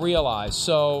people realize.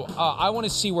 So I want to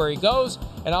see where he goes,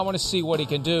 and I want to see what he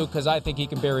can do, because I think he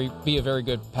can be a very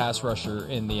good pass rusher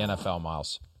in the NFL,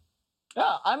 Miles.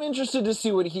 Yeah, I'm interested to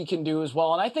see what he can do as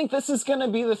well. And I think this is going to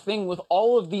be the thing with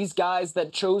all of these guys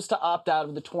that chose to opt out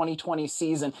of the 2020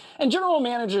 season. And general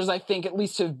managers, I think, at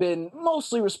least have been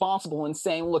mostly responsible in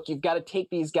saying, look, you've got to take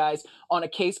these guys on a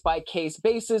case-by-case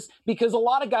basis, because a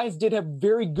lot of guys did have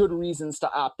very good reasons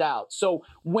to opt out. So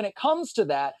when it comes to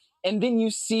that, and then you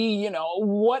see,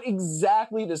 what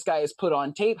exactly this guy has put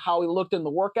on tape, how he looked in the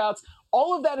workouts,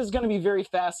 all of that is going to be very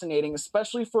fascinating,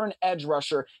 especially for an edge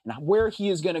rusher and where he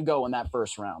is going to go in that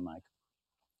first round, Mike.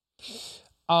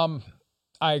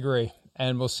 I agree,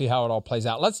 and we'll see how it all plays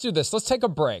out. Let's do this. Let's take a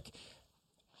break.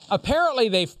 Apparently,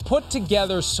 they've put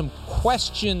together some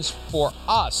questions for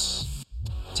us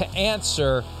to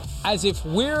answer as if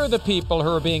we're the people who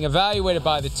are being evaluated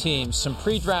by the team. Some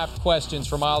pre-draft questions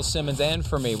for Miles Simmons and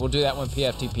for me. We'll do that when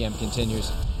PFTPM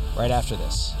continues right after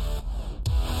this.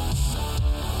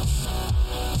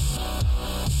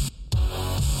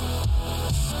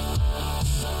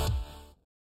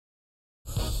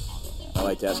 I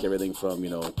like to ask everything from,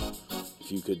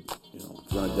 if you could,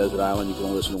 if you're on a desert island, you can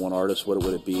only listen to one artist, what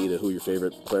would it be, to who your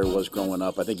favorite player was growing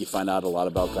up. I think you find out a lot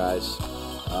about guys.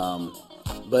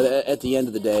 But at the end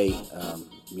of the day,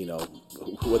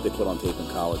 what they put on tape in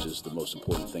college is the most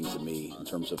important thing to me in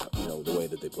terms of, the way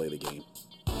that they play the game.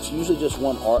 It's usually just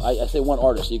one art. I say one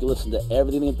artist. So you can listen to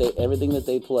everything that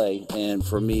they play, and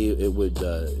for me, it would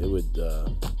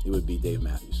be Dave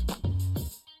Matthews.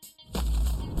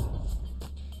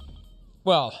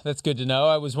 Well, that's good to know.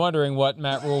 I was wondering what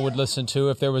Matt Rule would listen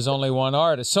to if there was only one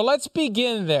artist. So let's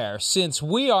begin there. Since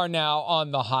we are now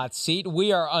on the hot seat,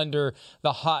 we are under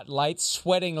the hot lights,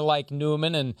 sweating like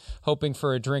Newman and hoping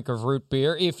for a drink of root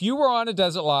beer. If you were on a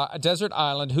desert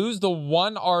island, who's the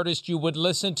one artist you would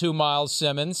listen to, Miles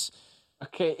Simmons?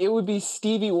 Okay, it would be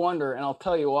Stevie Wonder, and I'll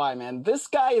tell you why, man. This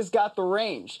guy has got the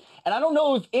range. And I don't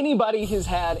know if anybody has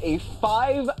had a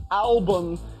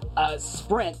 5-album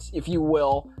sprint, if you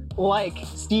will, like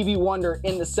Stevie Wonder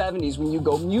in the 70s, when you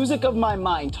go Music of My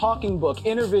Mind, Talking Book,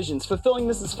 Intervisions, Fulfilling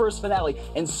Mrs. First Finale,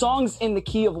 and Songs in the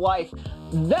Key of Life.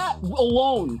 That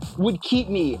alone would keep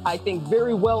me, I think,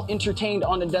 very well entertained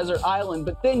on a desert island.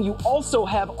 But then you also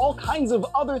have all kinds of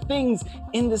other things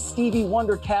in the Stevie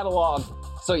Wonder catalog.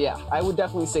 So yeah, I would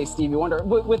definitely say Stevie Wonder,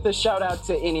 with a shout out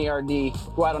to NERD,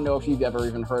 who I don't know if you've ever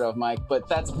even heard of, Mike, but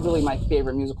that's really my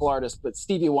favorite musical artist. But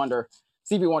Stevie Wonder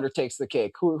takes the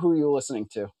cake. Who are you listening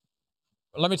to?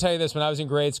 Let me tell you this. When I was in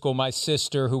grade school, my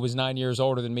sister, who was 9 years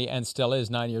older than me and still is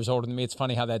 9 years older than me, it's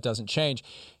funny how that doesn't change,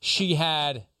 she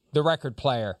had the record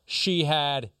player. She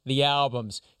had the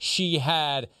albums. She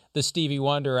had the Stevie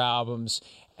Wonder albums.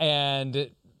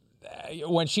 And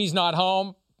when she's not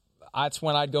home, that's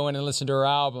when I'd go in and listen to her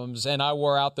albums. And I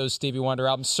wore out those Stevie Wonder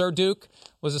albums. Sir Duke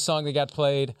was a song that got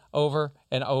played over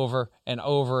and over and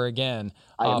over again.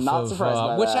 I am not surprised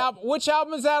by that. Which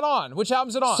album is that on? Which album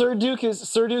is it on? Sir Duke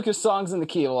is Songs in the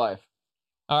Key of Life.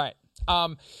 All right.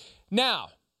 Now,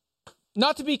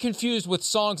 not to be confused with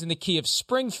Songs in the Key of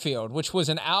Springfield, which was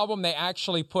an album they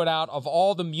actually put out of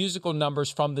all the musical numbers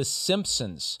from The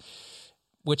Simpsons,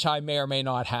 which I may or may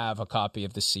not have a copy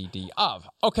of the CD of.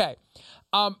 Okay.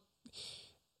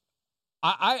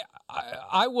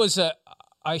 I was a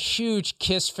huge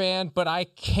Kiss fan, but I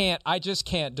just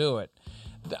can't do it.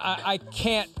 I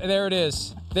can't. There it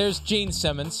is. There's Gene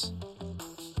Simmons,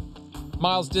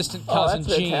 Miles' distant cousin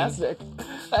Gene. Fantastic.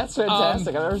 That's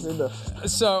fantastic. I've never seen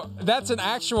this. So that's an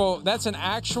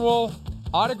actual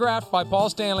autographed by Paul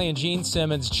Stanley and Gene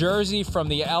Simmons jersey from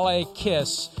the LA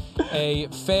Kiss, a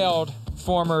failed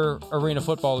former Arena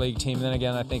Football League team. And then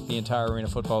again, I think the entire Arena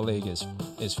Football League is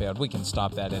failed. We can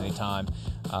stop that anytime.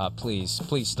 Please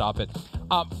stop it.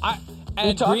 Are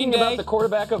you talking about the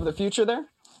quarterback of the future there?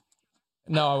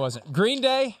 No, I wasn't. Green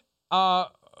Day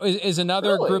is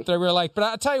another group that I really like. But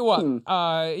I'll tell you what,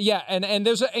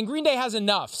 and Green Day has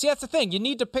enough. See, that's the thing. You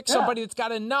need to pick somebody that's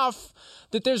got enough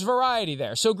that there's variety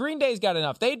there. So Green Day's got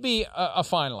enough. They'd be a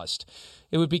finalist.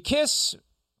 It would be Kiss.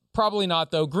 Probably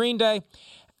not, though. Green Day.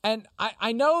 And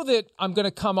I know that I'm going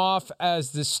to come off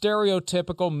as the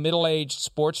stereotypical middle-aged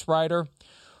sports writer,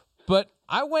 but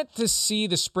I went to see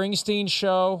the Springsteen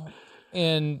show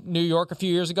in New York a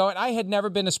few years ago, and I had never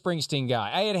been a Springsteen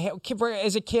guy.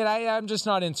 As a kid, I'm just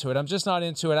not into it.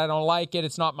 I don't like it.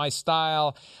 It's not my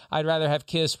style. I'd rather have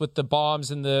Kiss with the bombs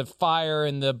and the fire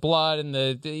and the blood and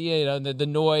the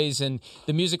noise, and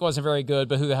the music wasn't very good,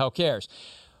 but who the hell cares?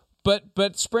 But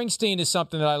Springsteen is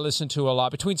something that I listen to a lot.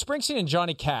 Between Springsteen and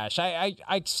Johnny Cash, I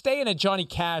stay in a Johnny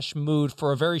Cash mood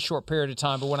for a very short period of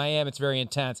time, but when I am, it's very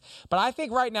intense. But I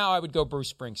think right now I would go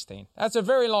Bruce Springsteen. That's a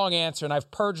very long answer, and I've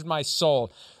purged my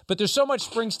soul. But there's so much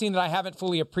Springsteen that I haven't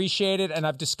fully appreciated, and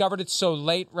I've discovered it so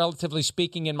late, relatively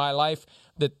speaking, in my life,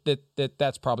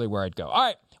 that's probably where I'd go. All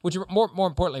right. Would you more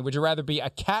importantly, would you rather be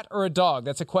a cat or a dog?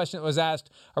 That's a question that was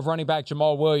asked of running back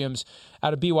Jamal Williams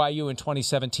out of BYU in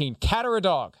 2017. Cat or a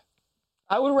dog?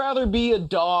 I would rather be a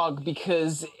dog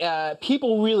because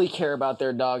people really care about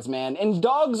their dogs, man. And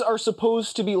dogs are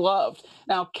supposed to be loved.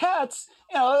 Now, cats,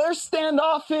 they're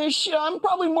standoffish. I'm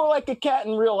probably more like a cat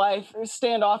in real life.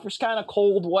 Standoffish, kind of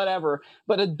cold, whatever.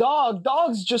 But a dog,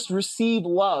 dogs just receive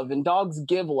love and dogs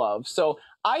give love. So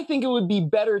I think it would be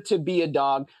better to be a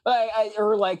dog.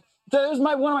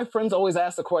 One of my friends always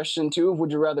asks the question too,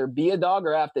 would you rather be a dog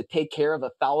or have to take care of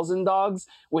 1,000 dogs?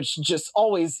 Which just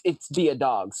always, it's be a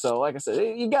dog. So like I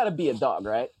said, you got to be a dog,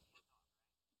 right?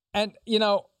 And,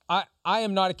 I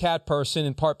am not a cat person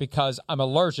in part because I'm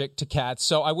allergic to cats.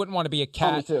 So I wouldn't want to be a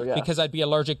cat because I'd be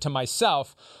allergic to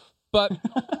myself. But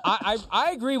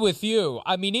I agree with you.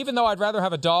 I mean, even though I'd rather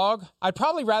have a dog, I'd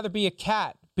probably rather be a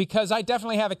cat. Because I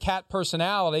definitely have a cat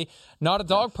personality, not a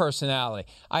dog personality.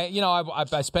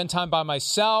 I spend time by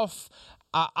myself.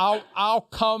 I'll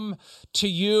come to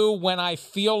you when I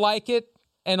feel like it,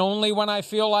 and only when I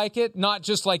feel like it. Not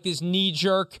just like this knee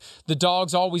jerk. The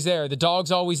dog's always there. The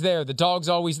dog's always there. The dog's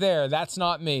always there. That's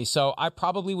not me. So I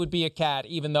probably would be a cat,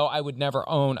 even though I would never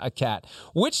own a cat.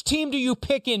 Which team do you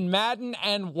pick in Madden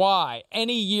and why?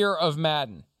 Any year of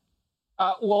Madden.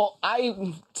 I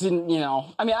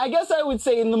guess I would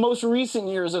say in the most recent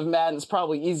years of Madden, it's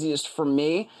probably easiest for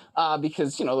me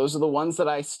because, those are the ones that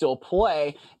I still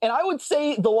play. And I would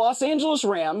say the Los Angeles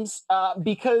Rams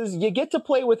because you get to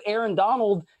play with Aaron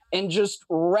Donald and just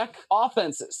wreck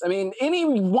offenses. I mean, any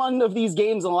one of these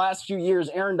games in the last few years,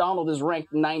 Aaron Donald is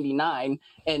ranked 99,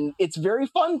 and it's very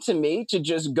fun to me to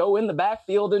just go in the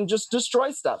backfield and just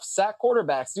destroy stuff, sack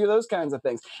quarterbacks, do those kinds of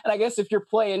things. And I guess if you're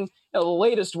playing the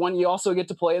latest one, you also get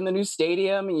to play in the new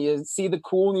stadium, and you see the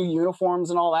cool new uniforms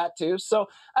and all that too. So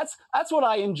that's what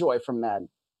I enjoy from Madden.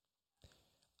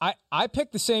 I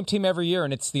pick the same team every year,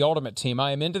 and it's the Ultimate Team.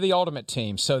 I am into the Ultimate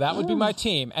Team, so that would be my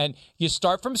team. And you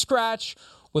start from scratch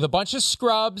with a bunch of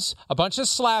scrubs, a bunch of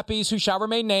slappies who shall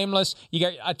remain nameless. You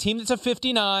get a team that's a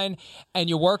 59, and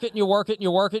you work it, and you work it, and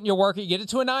you work it, and you work it. You get it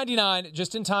to a 99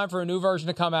 just in time for a new version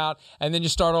to come out, and then you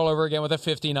start all over again with a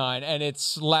 59, and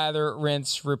it's lather,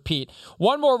 rinse, repeat.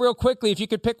 One more real quickly. If you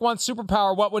could pick one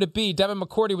superpower, what would it be? Devin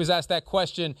McCourty was asked that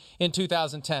question in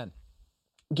 2010.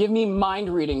 Give me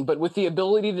mind reading, but with the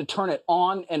ability to turn it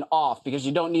on and off because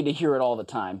you don't need to hear it all the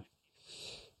time.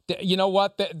 You know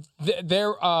what?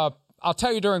 I'll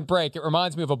tell you during break, it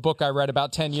reminds me of a book I read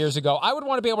about 10 years ago. I would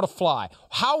want to be able to fly.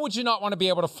 How would you not want to be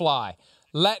able to fly?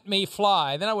 Let me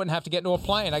fly. Then I wouldn't have to get into a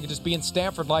plane. I could just be in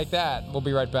Stanford like that. We'll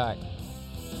be right back.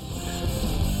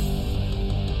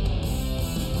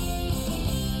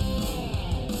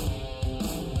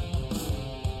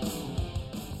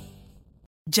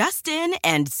 Just in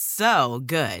and so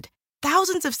good.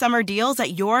 Thousands of summer deals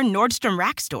at your Nordstrom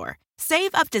Rack store.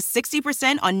 Save up to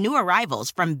 60% on new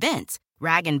arrivals from Vince,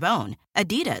 Rag & Bone,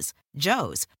 Adidas,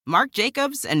 Joe's, Marc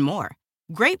Jacobs, and more.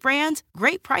 Great brands,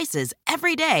 great prices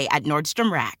every day at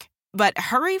Nordstrom Rack. But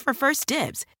hurry for first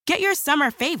dibs. Get your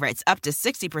summer favorites up to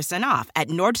 60% off at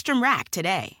Nordstrom Rack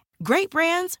today. Great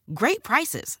brands, great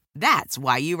prices. That's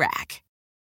why you rack.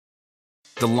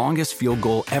 The longest field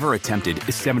goal ever attempted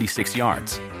is 76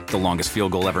 yards. The longest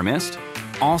field goal ever missed?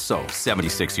 Also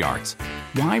 76 yards.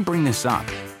 Why bring this up?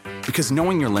 Because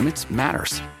knowing your limits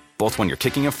matters, both when you're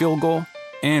kicking a field goal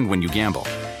and when you gamble.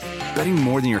 Betting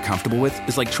more than you're comfortable with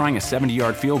is like trying a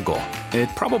 70-yard field goal. It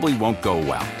probably won't go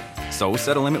well. So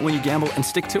set a limit when you gamble and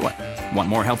stick to it. Want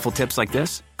more helpful tips like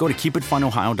this? Go to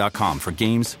keepitfunohio.com for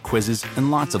games, quizzes,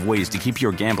 and lots of ways to keep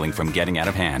your gambling from getting out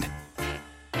of hand.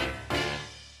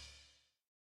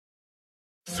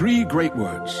 3 great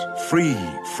words. Free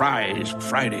Fries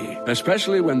Friday.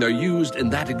 Especially when they're used in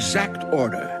that exact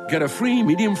order. Get a free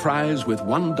medium fries with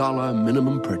 $1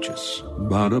 minimum purchase.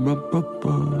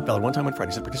 Ba-da-ba-ba-ba. Valid one time on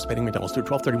Fridays at participating McDonald's through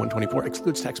 12/31/24.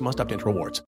 Excludes tax, must opt into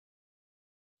rewards.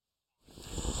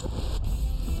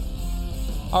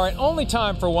 All right, only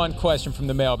time for one question from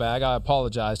the mailbag. I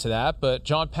apologize to that, but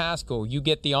John Pascal, you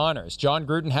get the honors. John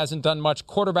Gruden hasn't done much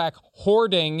quarterback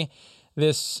hoarding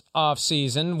this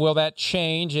offseason. Will that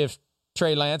change if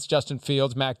Trey Lance, Justin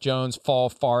Fields, Mac Jones fall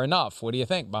far enough? What do you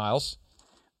think, Miles?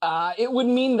 It would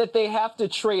mean that they have to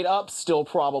trade up still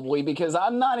probably, because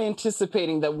I'm not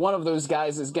anticipating that one of those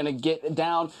guys is going to get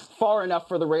down far enough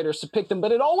for the Raiders to pick them.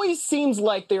 But it always seems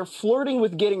like they're flirting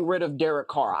with getting rid of Derek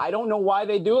Carr. I don't know why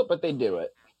they do it, but they do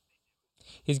it.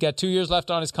 He's got 2 years left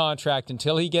on his contract.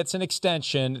 Until he gets an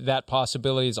extension, that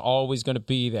possibility is always going to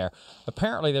be there.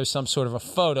 Apparently, there's some sort of a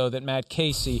photo that Matt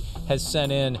Casey has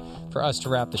sent in for us to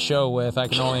wrap the show with. I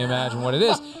can only imagine what it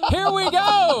is. Here we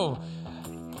go!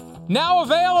 Now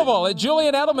available at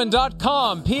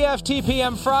JulianEdelman.com.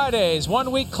 PFTPM Fridays,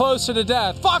 1 week closer to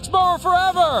death. Foxborough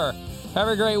forever! Have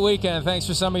a great weekend. Thanks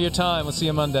for some of your time. We'll see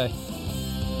you Monday.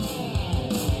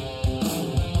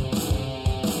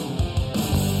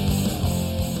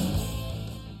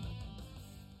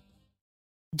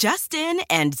 Justin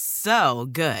and so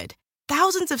good.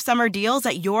 Thousands of summer deals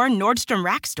at your Nordstrom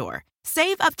Rack store.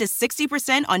 Save up to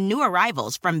 60% on new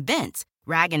arrivals from Vince,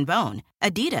 Rag & Bone,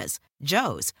 Adidas,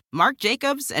 Joe's, Marc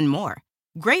Jacobs, and more.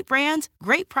 Great brands,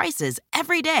 great prices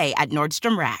every day at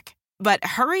Nordstrom Rack. But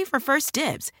hurry for first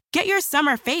dibs. Get your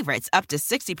summer favorites up to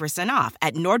 60% off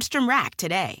at Nordstrom Rack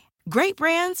today. Great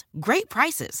brands, great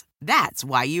prices. That's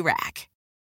why you rack.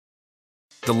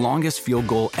 The longest field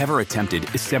goal ever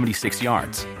attempted is 76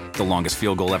 yards. The longest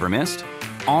field goal ever missed?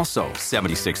 Also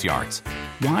 76 yards.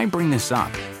 Why bring this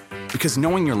up? Because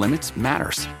knowing your limits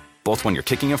matters, both when you're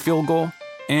kicking a field goal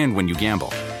and when you gamble.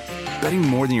 Betting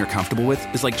more than you're comfortable with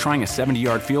is like trying a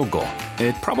 70-yard field goal.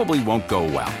 It probably won't go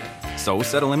well. So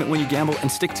set a limit when you gamble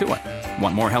and stick to it.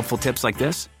 Want more helpful tips like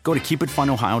this? Go to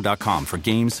keepitfunohio.com for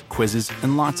games, quizzes,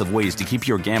 and lots of ways to keep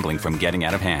your gambling from getting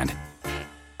out of hand.